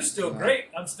 The view's still great.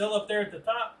 I'm still up there at the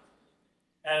top.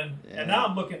 And now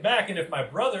I'm looking back, and if my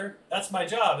brother, that's my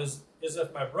job, is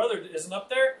if my brother isn't up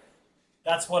there,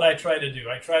 that's what I try to do.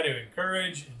 I try to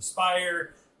encourage,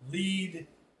 inspire, lead,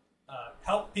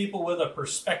 help people with a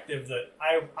perspective that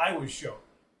I was shown.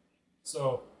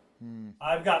 So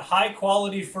I've got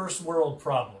high-quality first-world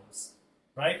problems,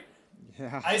 right?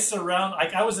 Yeah.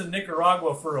 I was in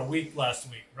Nicaragua for a week last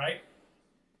week, right?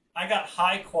 I got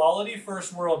high-quality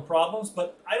first-world problems,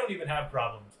 but I don't even have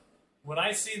problems. When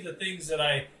I see the things that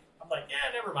I'm like,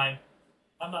 yeah, never mind.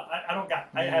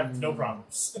 I have no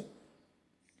problems.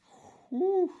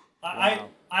 Woo. Wow.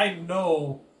 I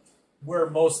know where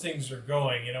most things are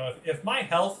going. You know, if my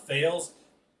health fails,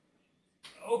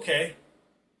 okay.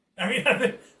 I mean,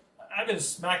 I've been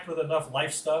smacked with enough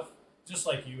life stuff, just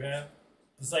like you have.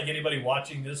 Just like anybody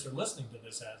watching this or listening to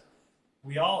this has.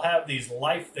 We all have these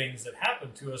life things that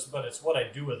happen to us, but it's what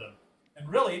I do with them. And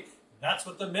really, that's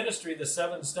what the ministry, the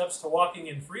 7 Steps to Walking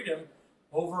in Freedom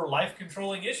over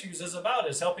life-controlling issues is about,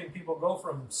 is helping people go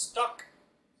from stuck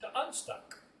to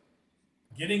unstuck.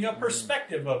 Getting a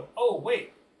perspective of, oh,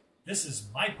 wait, this is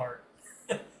my part.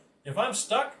 If I'm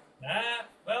stuck,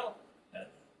 well,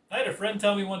 I had a friend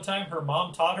tell me one time her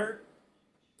mom taught her,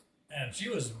 and she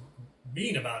was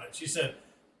mean about it. She said,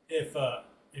 if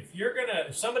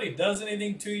somebody does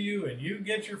anything to you and you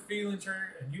get your feelings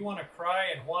hurt and you want to cry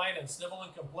and whine and snivel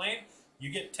and complain, you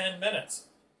get 10 minutes.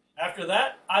 After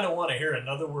that, I don't want to hear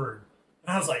another word.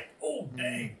 And I was like, oh,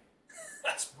 dang,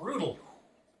 that's brutal.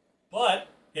 But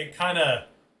it kind of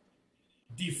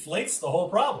deflates the whole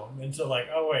problem into like,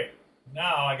 oh, wait,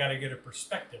 now I got to get a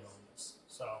perspective on this.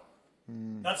 So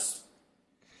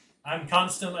I'm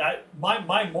constantly,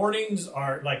 my mornings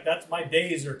are like, my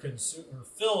days are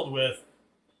filled with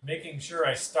making sure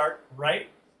I start right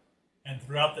and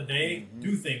throughout the day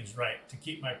do things right to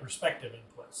keep my perspective in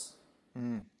place.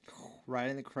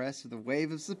 Riding the crest of the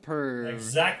wave of Superb.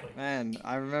 Exactly. Man,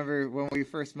 I remember when we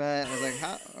first met, I was like,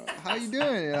 how you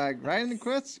doing? You're like, riding the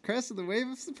crest of the wave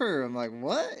of Superb. I'm like,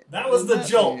 what? That was the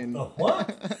jolt. The what?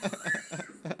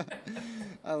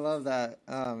 I love that.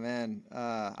 Oh, man.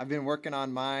 I've been working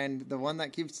on mine. The one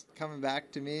that keeps coming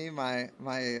back to me, my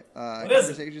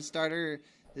conversation starter,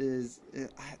 is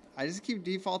I just keep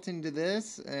defaulting to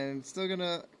this and still going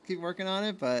to keep working on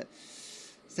it, but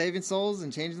saving souls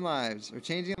and changing lives, or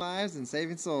changing lives and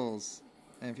saving souls.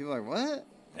 And people are like, what?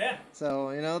 Yeah.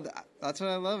 So, you know, that's what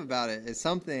I love about it. It's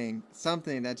something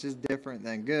that's just different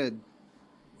than good.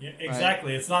 Yeah,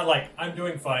 exactly. Right? It's not like, I'm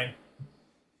doing fine.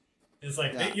 It's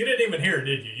like, hey, you didn't even hear it,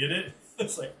 did you? You did?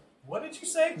 It's like, what did you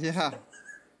say? Yeah.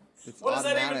 What does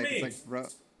that even mean? It's like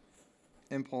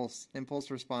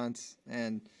impulse response.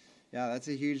 And yeah, that's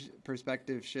a huge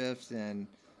perspective shift. And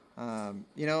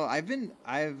you know, I've been,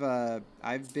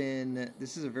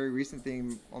 this is a very recent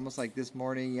thing, almost like this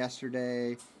morning,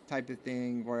 yesterday type of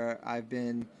thing, where I've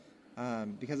been,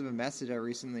 because of a message I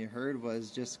recently heard,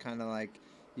 was just kind of like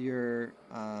your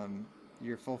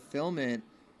fulfillment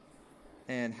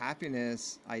and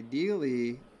happiness,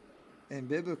 ideally and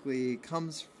biblically,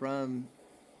 comes from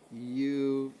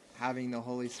you having the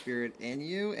Holy Spirit in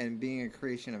you and being a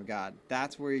creation of God.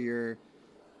 That's where your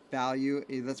value,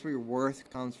 that's where your worth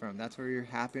comes from. That's where your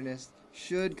happiness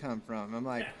should come from. I'm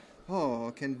like,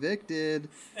 oh, convicted,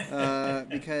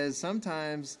 because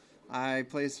sometimes I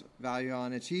place value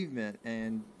on achievement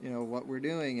and, you know, what we're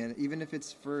doing. And even if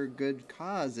it's for good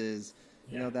causes,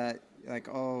 you know, that like,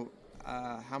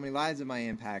 how many lives am I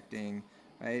impacting,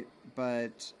 right?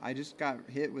 But I just got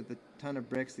hit with a ton of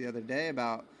bricks the other day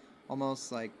about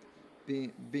almost like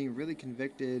being really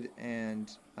convicted.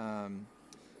 And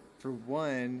for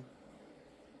one,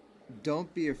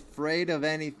 don't be afraid of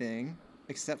anything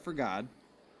except for God.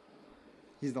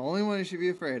 He's the only one you should be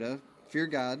afraid of. Fear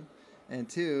God. And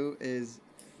 2 is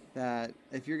that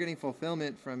if you're getting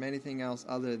fulfillment from anything else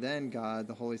other than God,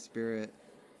 the Holy Spirit,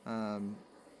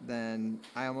 then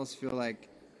I almost feel like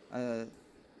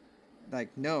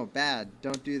no, bad,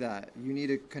 don't do that. You need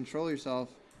to control yourself.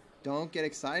 Don't get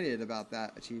excited about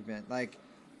that achievement. Like,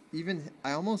 even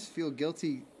I almost feel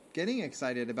guilty getting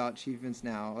excited about achievements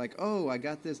now. Like, oh, I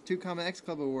got this 2 X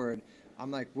Club award.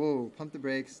 I'm like, whoa, pump the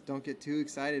brakes. Don't get too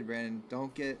excited, Brandon.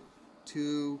 Don't get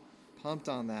too pumped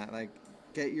on that. Like,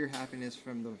 get your happiness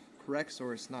from the correct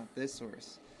source, not this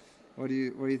source. What do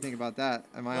you think about that?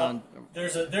 Am I on?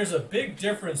 There's a big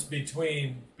difference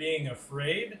between being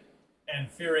afraid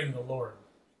and fearing the Lord.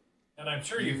 And I'm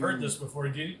sure you've heard this before.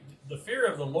 The fear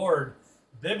of the Lord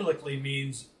biblically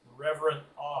means reverent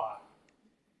awe.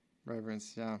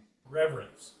 Reverence, yeah.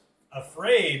 Reverence.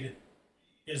 Afraid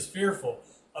is fearful.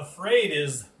 Afraid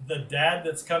is the dad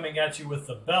that's coming at you with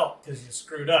the belt because you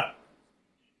screwed up.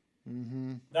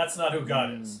 Mm-hmm. That's not who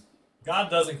God is. God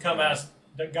doesn't come at us.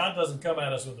 God doesn't come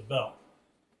at us with a belt.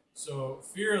 So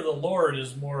fear of the Lord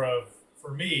is more of,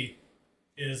 for me,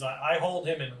 is I hold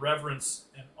him in reverence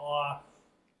and awe,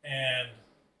 and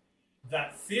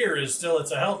that fear is still,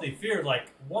 it's a healthy fear. Like,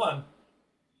 one,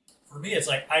 for me, it's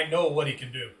like I know what he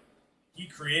can do. He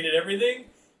created everything,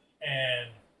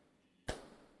 and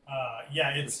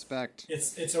it's respect.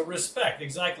 It's a respect,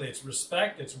 exactly. It's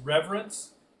respect. It's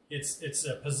reverence. It's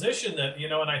a position that,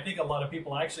 and I think a lot of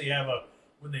people actually have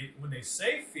when they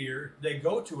say fear, they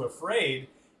go to afraid,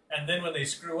 and then when they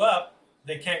screw up,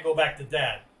 they can't go back to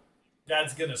dad.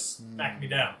 Dad's gonna smack me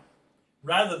down,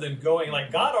 rather than going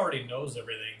like God already knows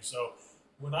everything. So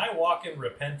when I walk in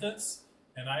repentance,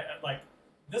 and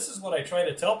this is what I try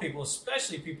to tell people,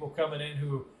 especially people coming in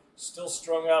who still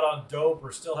strung out on dope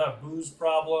or still have booze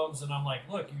problems. And I'm like,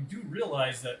 look, you do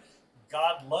realize that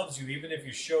God loves you even if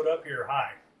you showed up here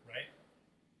high, right?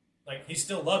 Like, he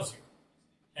still loves you.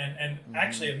 And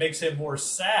actually it makes him more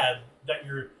sad that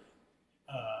you're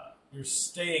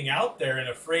staying out there and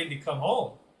afraid to come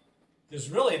home. Because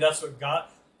really that's what God...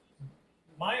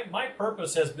 My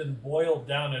purpose has been boiled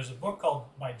down. There's a book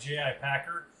by J.I.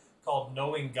 Packer called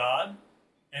Knowing God.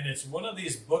 And it's one of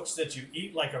these books that you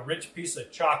eat like a rich piece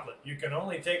of chocolate. You can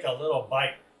only take a little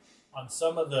bite on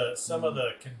some of the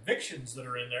convictions that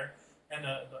are in there. And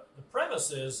the premise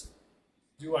is,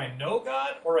 do I know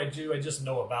God or do I just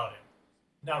know about him?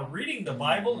 Now, reading the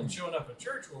Bible and showing up at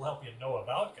church will help you know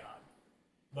about God.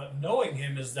 But knowing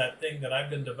him is that thing that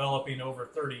I've been developing over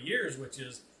 30 years, which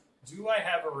is, do I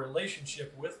have a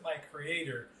relationship with my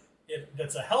Creator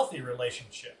that's a healthy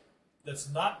relationship, that's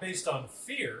not based on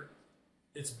fear?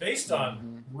 It's based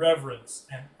on reverence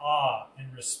and awe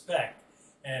and respect.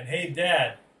 And, hey,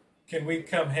 Dad, can we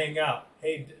come hang out?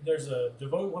 Hey, there's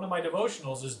one of my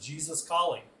devotionals is Jesus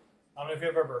Calling. I don't know if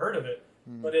you've ever heard of it,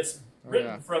 but it's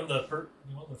written from the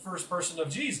first person of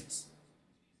Jesus.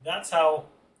 That's how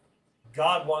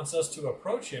God wants us to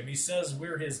approach him. He says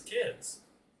we're his kids.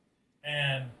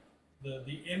 And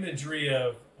the imagery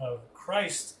of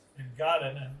Christ and God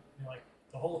and like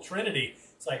the whole Trinity,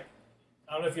 it's like,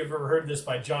 I don't know if you've ever heard this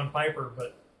by John Piper,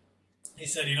 but he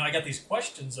said, I got these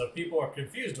questions of people are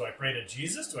confused. Do I pray to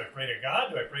Jesus? Do I pray to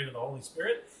God? Do I pray to the Holy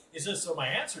Spirit? He says, so my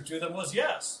answer to them was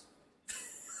yes.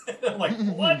 And I'm like,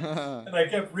 what? And I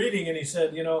kept reading, and he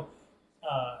said,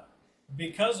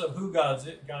 because of who God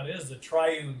is, the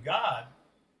triune God,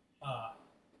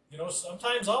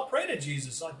 sometimes I'll pray to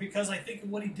Jesus because I think of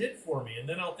what he did for me, and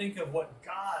then I'll think of what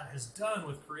God has done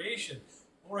with creation,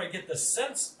 or I get the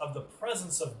sense of the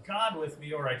presence of God with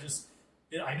me, or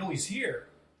I know he's here.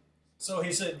 So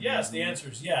he said, yes, the answer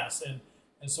is yes.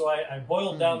 And so I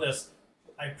boiled down this.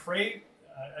 I pray,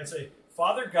 I say,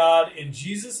 Father God, in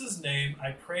Jesus' name,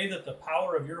 I pray that the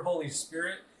power of your Holy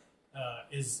Spirit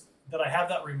is that I have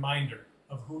that reminder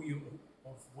of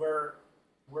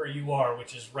where you are,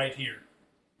 which is right here.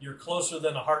 You're closer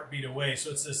than a heartbeat away.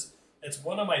 So it's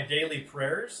one of my daily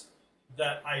prayers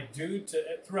that I do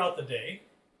throughout the day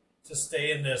to stay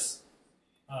in this.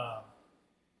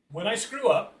 When I screw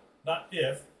up, not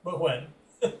if, but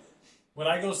when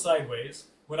I go sideways,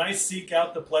 when I seek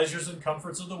out the pleasures and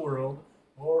comforts of the world,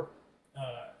 or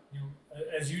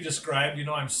as you described,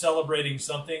 I'm celebrating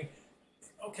something.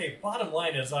 Okay, bottom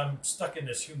line is I'm stuck in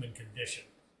this human condition,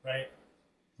 right?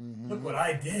 Look what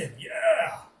I did.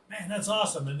 Yeah, man, that's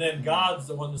awesome. And then God's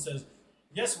the one that says,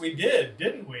 yes, we did,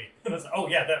 didn't we? And it's, oh,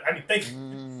 yeah, thank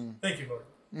you. Thank you, Lord.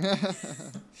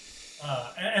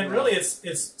 And really,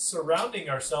 it's surrounding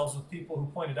ourselves with people who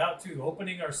pointed out, too,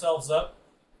 opening ourselves up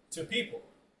to people,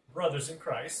 brothers in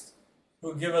Christ,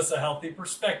 who give us a healthy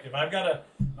perspective. I've got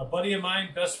a buddy of mine,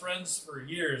 best friends for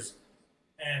years,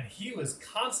 and he was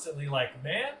constantly like,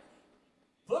 man,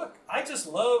 look, I just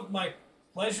love my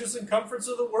pleasures and comforts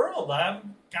of the world.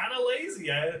 I'm kind of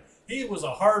lazy. He was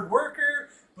a hard worker,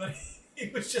 but he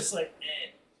was just like,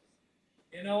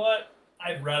 you know what?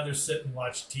 I'd rather sit and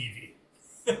watch TV.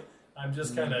 I'm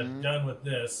just kind of done with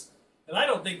this. And I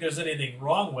don't think there's anything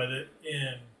wrong with it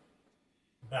in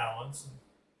balance.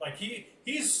 Like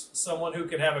he's someone who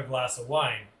could have a glass of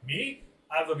wine. Me,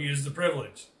 I've abused the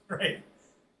privilege, right?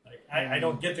 Like I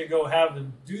don't get to go have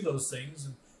and do those things.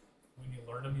 And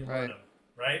learn them, you Right. learn them,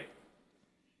 right?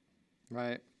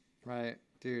 Right.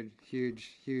 Dude,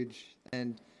 huge.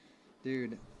 And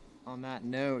dude, on that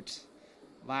note,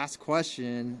 last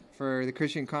question for the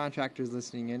Christian contractors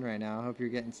listening in right now. I hope you're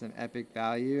getting some epic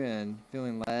value and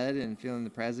feeling led and feeling the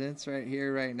presence right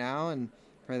here, right now. And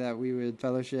pray that we would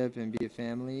fellowship and be a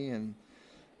family. And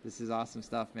this is awesome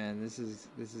stuff, man. This is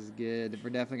good. We're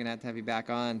definitely going to have you back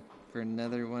on for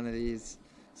another one of these.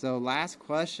 So last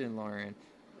question, Lauren,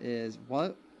 is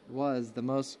what was the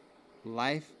most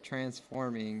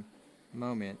life-transforming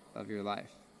moment of your life?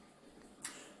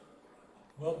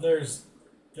 Well, there's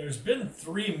been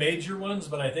three major ones,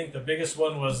 but I think the biggest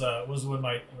one was when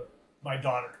my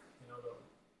daughter,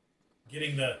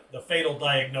 getting the fatal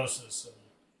diagnosis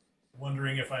and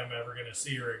wondering if I'm ever going to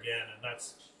see her again, and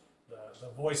that's the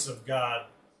voice of God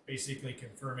basically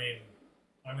confirming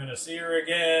I'm going to see her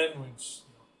again. When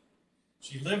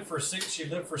she lived for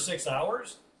 6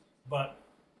 hours, but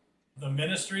the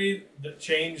ministry that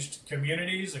changed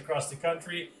communities across the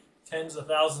country, tens of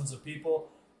thousands of people.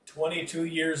 22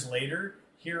 years later,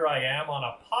 here I am on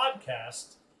a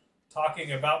podcast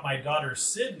talking about my daughter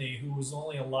Sydney, who was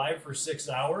only alive for 6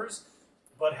 hours,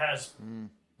 but has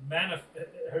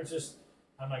her just,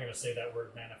 I'm not going to say that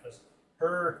word, manifest.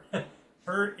 Her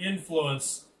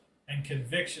influence and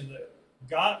conviction that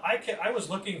God, I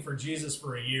was looking for Jesus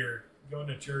for a year, going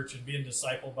to church and being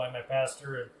discipled by my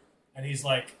pastor, and he's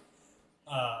like,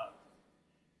 I'm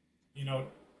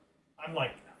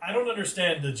like, I don't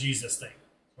understand the Jesus thing,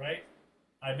 right?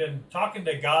 I've been talking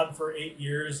to God for 8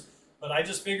 years, but I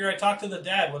just figure I talk to the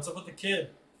dad. What's up with the kid?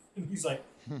 And he's like,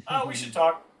 we should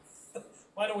talk.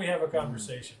 Why don't we have a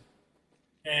conversation?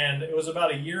 And it was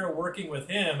about a year of working with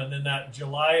him, and then that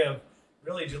July of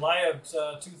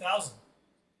 2000.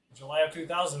 July of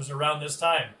 2000 was around this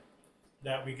time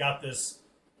that we got this.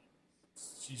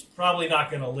 She's probably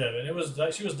not going to live, and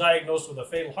she was diagnosed with a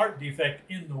fatal heart defect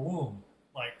in the womb.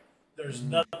 Like, there's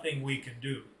nothing we can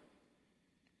do.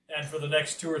 And for the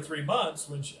next 2 or 3 months,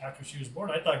 after she was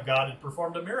born, I thought God had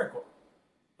performed a miracle.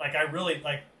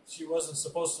 She wasn't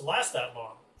supposed to last that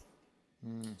long.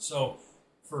 So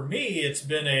for me, it's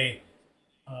been a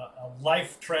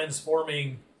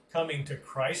life-transforming coming to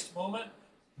Christ moment.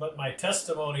 But my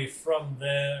testimony from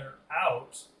there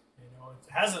out, it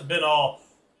hasn't been all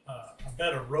a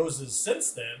bed of roses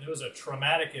since then. It was a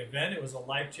traumatic event. It was a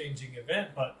life-changing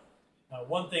event. But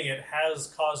one thing it has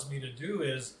caused me to do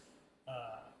is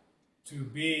to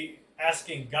be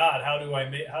asking God, how do I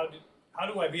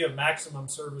be of maximum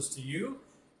service to you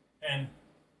and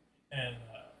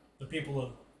the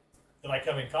people that I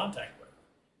come in contact with?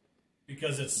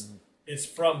 Because it's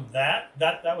from that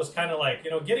was kind of like,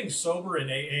 getting sober in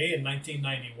AA in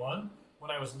 1991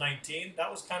 when I was 19.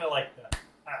 That was kind of like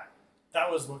that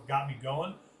was what got me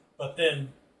going. But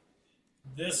then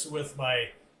this with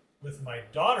my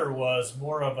daughter was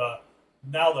more of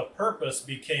now the purpose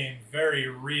became very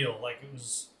real. Like it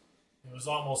was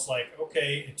almost like,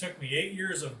 okay, it took me 8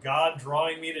 years of God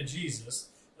drawing me to Jesus.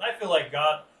 And I feel like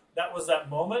God, that was that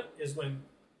moment is when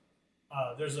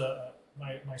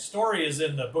my story is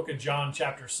in the book of John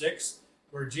chapter 6,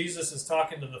 where Jesus is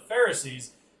talking to the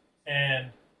Pharisees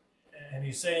and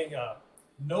he's saying,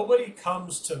 nobody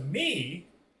comes to me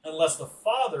unless the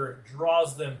Father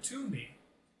draws them to me.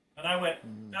 And I went,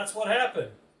 that's what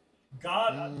happened.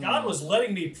 God was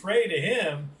letting me pray to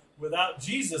him without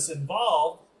Jesus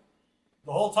involved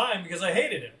the whole time because I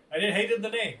hated him. I hated the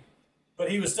name.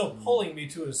 But he was still pulling me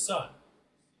to his son.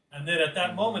 And then at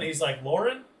that moment, he's like,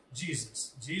 Lauren,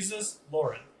 Jesus. Jesus,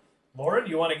 Lauren. Lauren,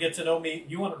 you want to get to know me?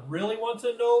 You really want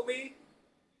to know me?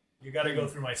 You got to go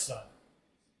through my son.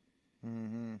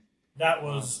 That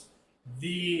was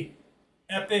the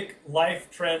epic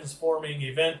life-transforming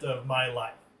event of my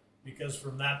life. Because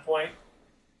from that point,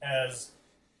 has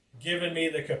given me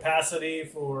the capacity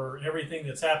for everything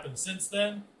that's happened since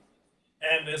then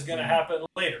and is going to happen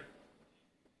later.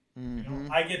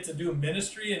 I get to do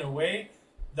ministry in a way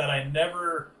that I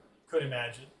never could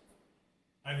imagine.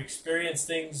 I've experienced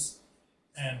things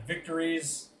and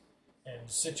victories and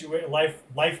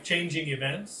life-changing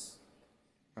events,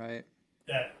 right?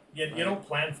 That you don't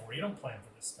plan for. You don't plan for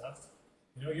this stuff.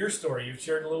 Your story. You've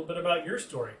shared a little bit about your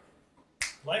story.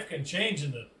 Life can change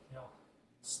in the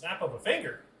snap of a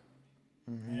finger.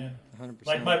 And 100%.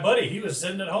 like my buddy, he was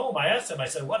sitting at home. I asked him. I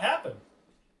said, "What happened?"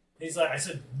 He's like, "I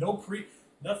said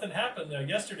nothing happened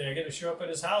yesterday. I get to show up at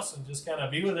his house and just kind of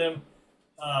be with him,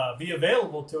 be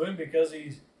available to him because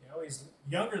he's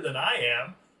younger than I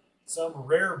am. Some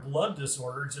rare blood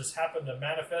disorder just happened to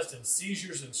manifest in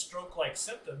seizures and stroke-like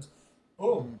symptoms.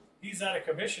 Boom, he's out of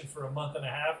commission for a month and a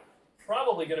half.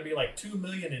 Probably going to be like $2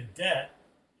 million in debt.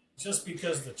 just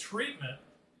because the treatment,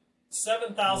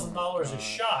 $7,000 a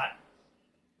shot,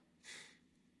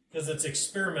 because it's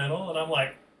experimental. And I'm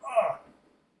like, oh.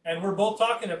 And we're both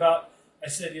talking about, I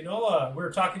said,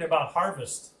 we're talking about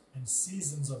harvest and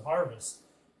seasons of harvest.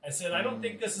 I said, I don't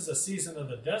think this is a season of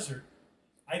the desert.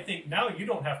 I think now you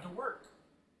don't have to work.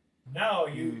 Now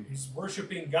he's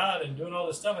worshiping God and doing all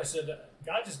this stuff. I said,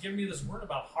 God just gave me this word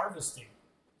about harvesting.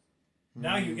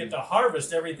 Now you get to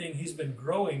harvest everything he's been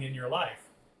growing in your life.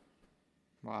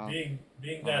 Wow. Being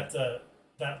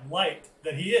that light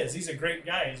that he is. He's a great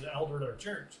guy. He's an elder at our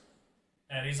church.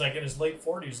 And he's like in his late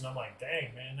 40s. And I'm like,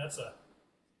 dang, man, that's a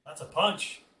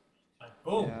punch. Like,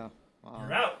 boom, Yeah. Wow.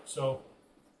 you're out. So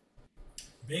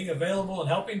being available and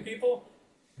helping people,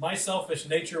 my selfish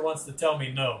nature wants to tell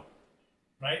me no.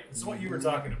 Right? It's what you were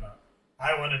talking about.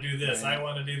 I want to do this. Right. I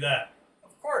want to do that.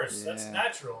 Of course, that's Yeah.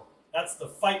 natural. That's the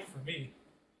fight for me.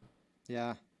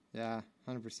 Yeah.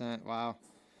 100%. Wow.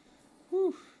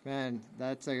 Whew, man,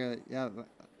 that's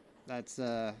that's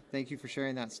thank you for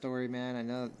sharing that story, man. I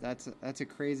know that's a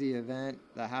crazy event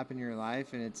that happened in your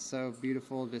life, and it's so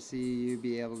beautiful to see you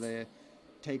be able to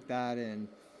take that and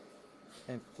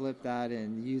flip that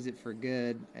and use it for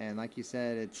good. And like you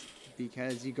said, it's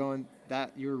because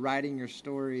you're writing your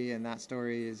story, and that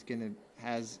story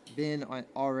has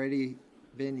already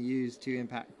been used to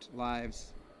impact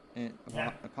lives in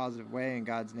a positive way in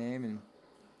God's name. And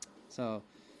so,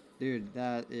 dude,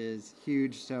 that is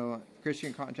huge. So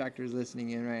Christian contractors listening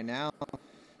in right now,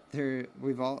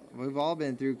 we've all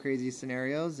been through crazy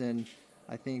scenarios, and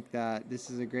I think that this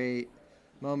is a great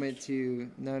moment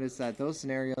to notice that those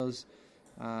scenarios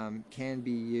can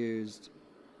be used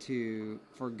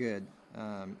for good.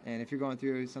 And if you're going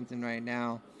through something right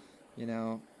now,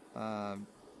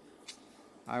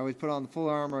 I always put on the full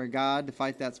armor of God to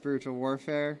fight that spiritual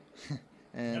warfare.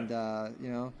 And,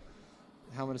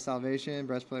 helmet of salvation,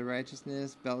 breastplate of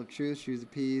righteousness, belt of truth, shoes of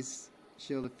peace,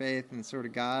 shield of faith, and the sword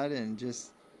of God. And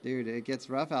just, dude, it gets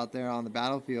rough out there on the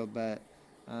battlefield, but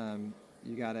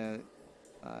you got to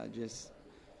just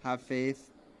have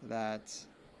faith that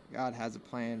God has a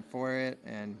plan for it.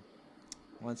 And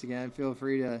once again, feel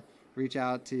free to reach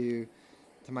out to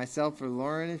myself or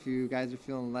Lauren if you guys are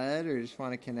feeling led or just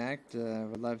want to connect.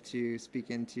 Would love to speak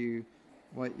into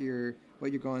what you're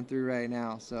going through right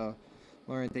now. So,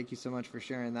 Lauren, thank you so much for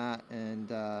sharing that.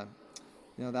 And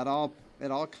it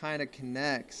all kind of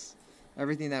connects.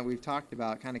 Everything that we've talked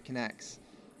about kind of connects.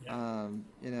 Yeah.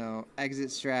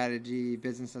 Exit strategy,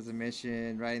 business as a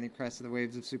mission, riding the crest of the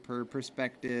waves of superb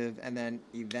perspective, and then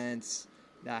events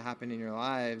that happen in your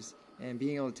lives, and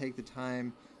being able to take the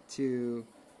time to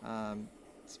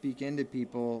speak into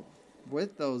people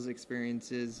with those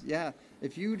experiences. Yeah,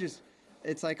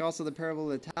 it's like also the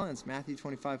parable of the talents, Matthew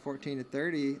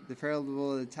 25:14-30. The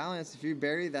parable of the talents, if you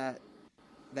bury that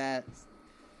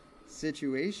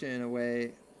situation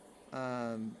away,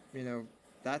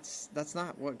 that's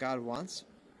not what God wants.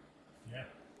 Yeah,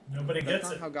 nobody gets it.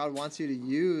 That's not how God wants you to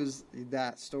use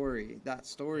that story. That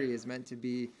story is meant to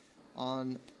be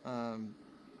on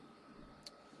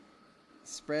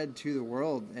spread to the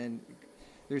world, and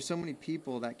there's so many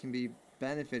people that can be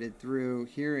benefited through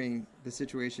hearing the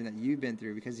situation that you've been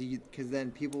through, because then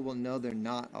people will know they're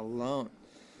not alone.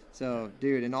 So,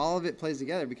 dude, and all of it plays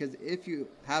together, because if you're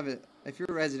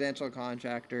a residential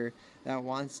contractor that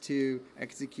wants to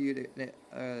execute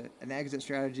an exit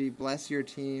strategy, bless your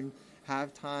team,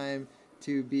 have time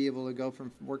to be able to go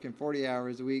from working 40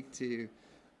 hours a week to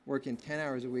working 10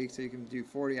 hours a week, so you can do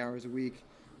 40 hours a week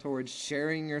towards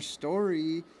sharing your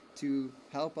story to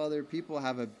help other people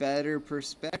have a better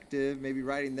perspective, maybe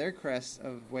riding their crest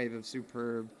of wave of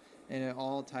superb, and it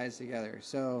all ties together.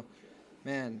 So,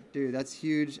 man, dude, that's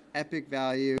huge, epic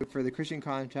value for the Christian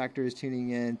contractors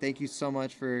tuning in. Thank you so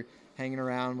much for hanging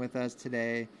around with us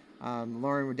today.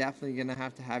 Lauren, we're definitely going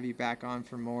to have you back on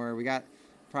for more. We got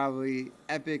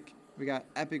epic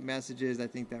messages I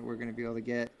think that we're going to be able to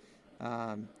get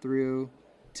through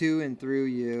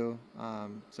you.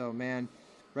 So, man,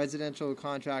 residential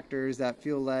contractors that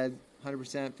feel led,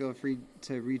 100% feel free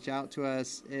to reach out to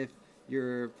us if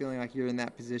you're feeling like you're in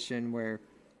that position where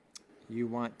you're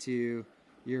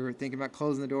thinking about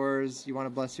closing the doors, you want to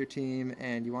bless your team,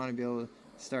 and you want to be able to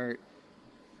start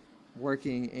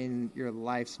working in your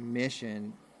life's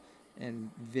mission and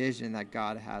vision that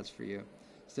God has for you.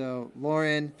 So,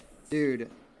 Lauren, dude,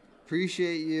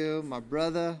 appreciate you, my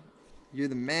brother. You're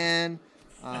the man.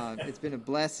 It's been a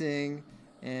blessing.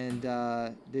 And,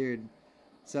 dude,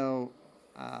 so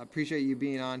appreciate you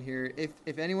being on here.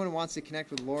 If anyone wants to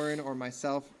connect with Lauren or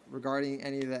myself regarding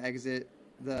any of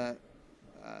the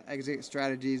exit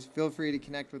strategies, feel free to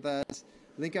connect with us.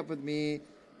 Link up with me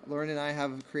Lauren and I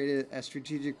have created a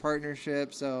strategic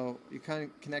partnership, so you kind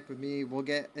of connect with me. We'll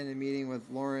get in a meeting with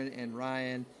Lauren and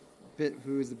Ryan,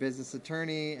 who is the business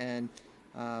attorney, and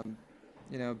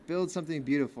build something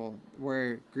beautiful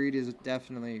where greed is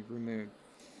definitely removed.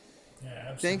 Yeah,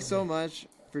 absolutely. Thanks so much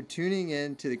for tuning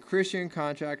in to the Christian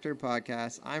Contractor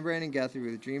Podcast. I'm Brandon Guthrie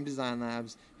with Dream Design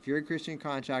Labs. If you're a Christian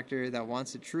contractor that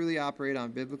wants to truly operate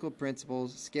on biblical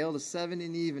principles, scale to 7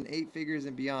 and even 8 figures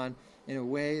and beyond in a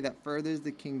way that furthers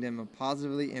the kingdom and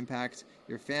positively impacts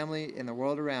your family and the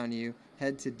world around you,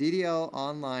 head to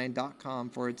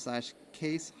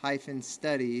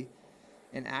ddlonline.com/case-study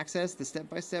and access the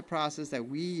step-by-step process that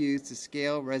we use to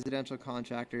scale residential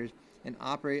contractors and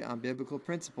operate on biblical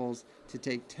principles to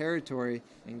take territory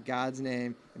in God's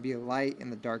name and be a light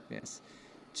in the darkness.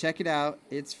 Check it out.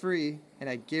 It's free, and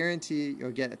I guarantee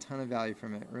you'll get a ton of value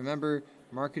from it. Remember,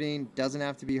 marketing doesn't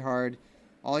have to be hard.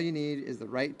 All you need is the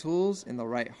right tools and the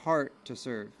right heart to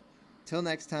serve. Till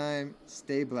next time,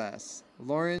 stay blessed.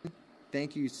 Lauren,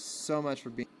 thank you so much for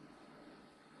being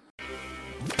here.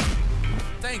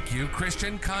 Thank you,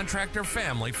 Christian Contractor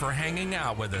family, for hanging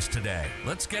out with us today.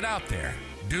 Let's get out there,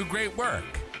 do great work,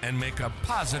 and make a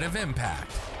positive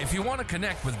impact. If you want to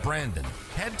connect with Brandon,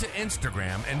 head to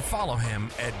Instagram and follow him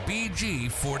at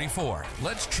BG44.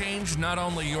 Let's change not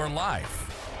only your life,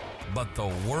 but the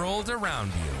world around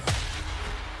you.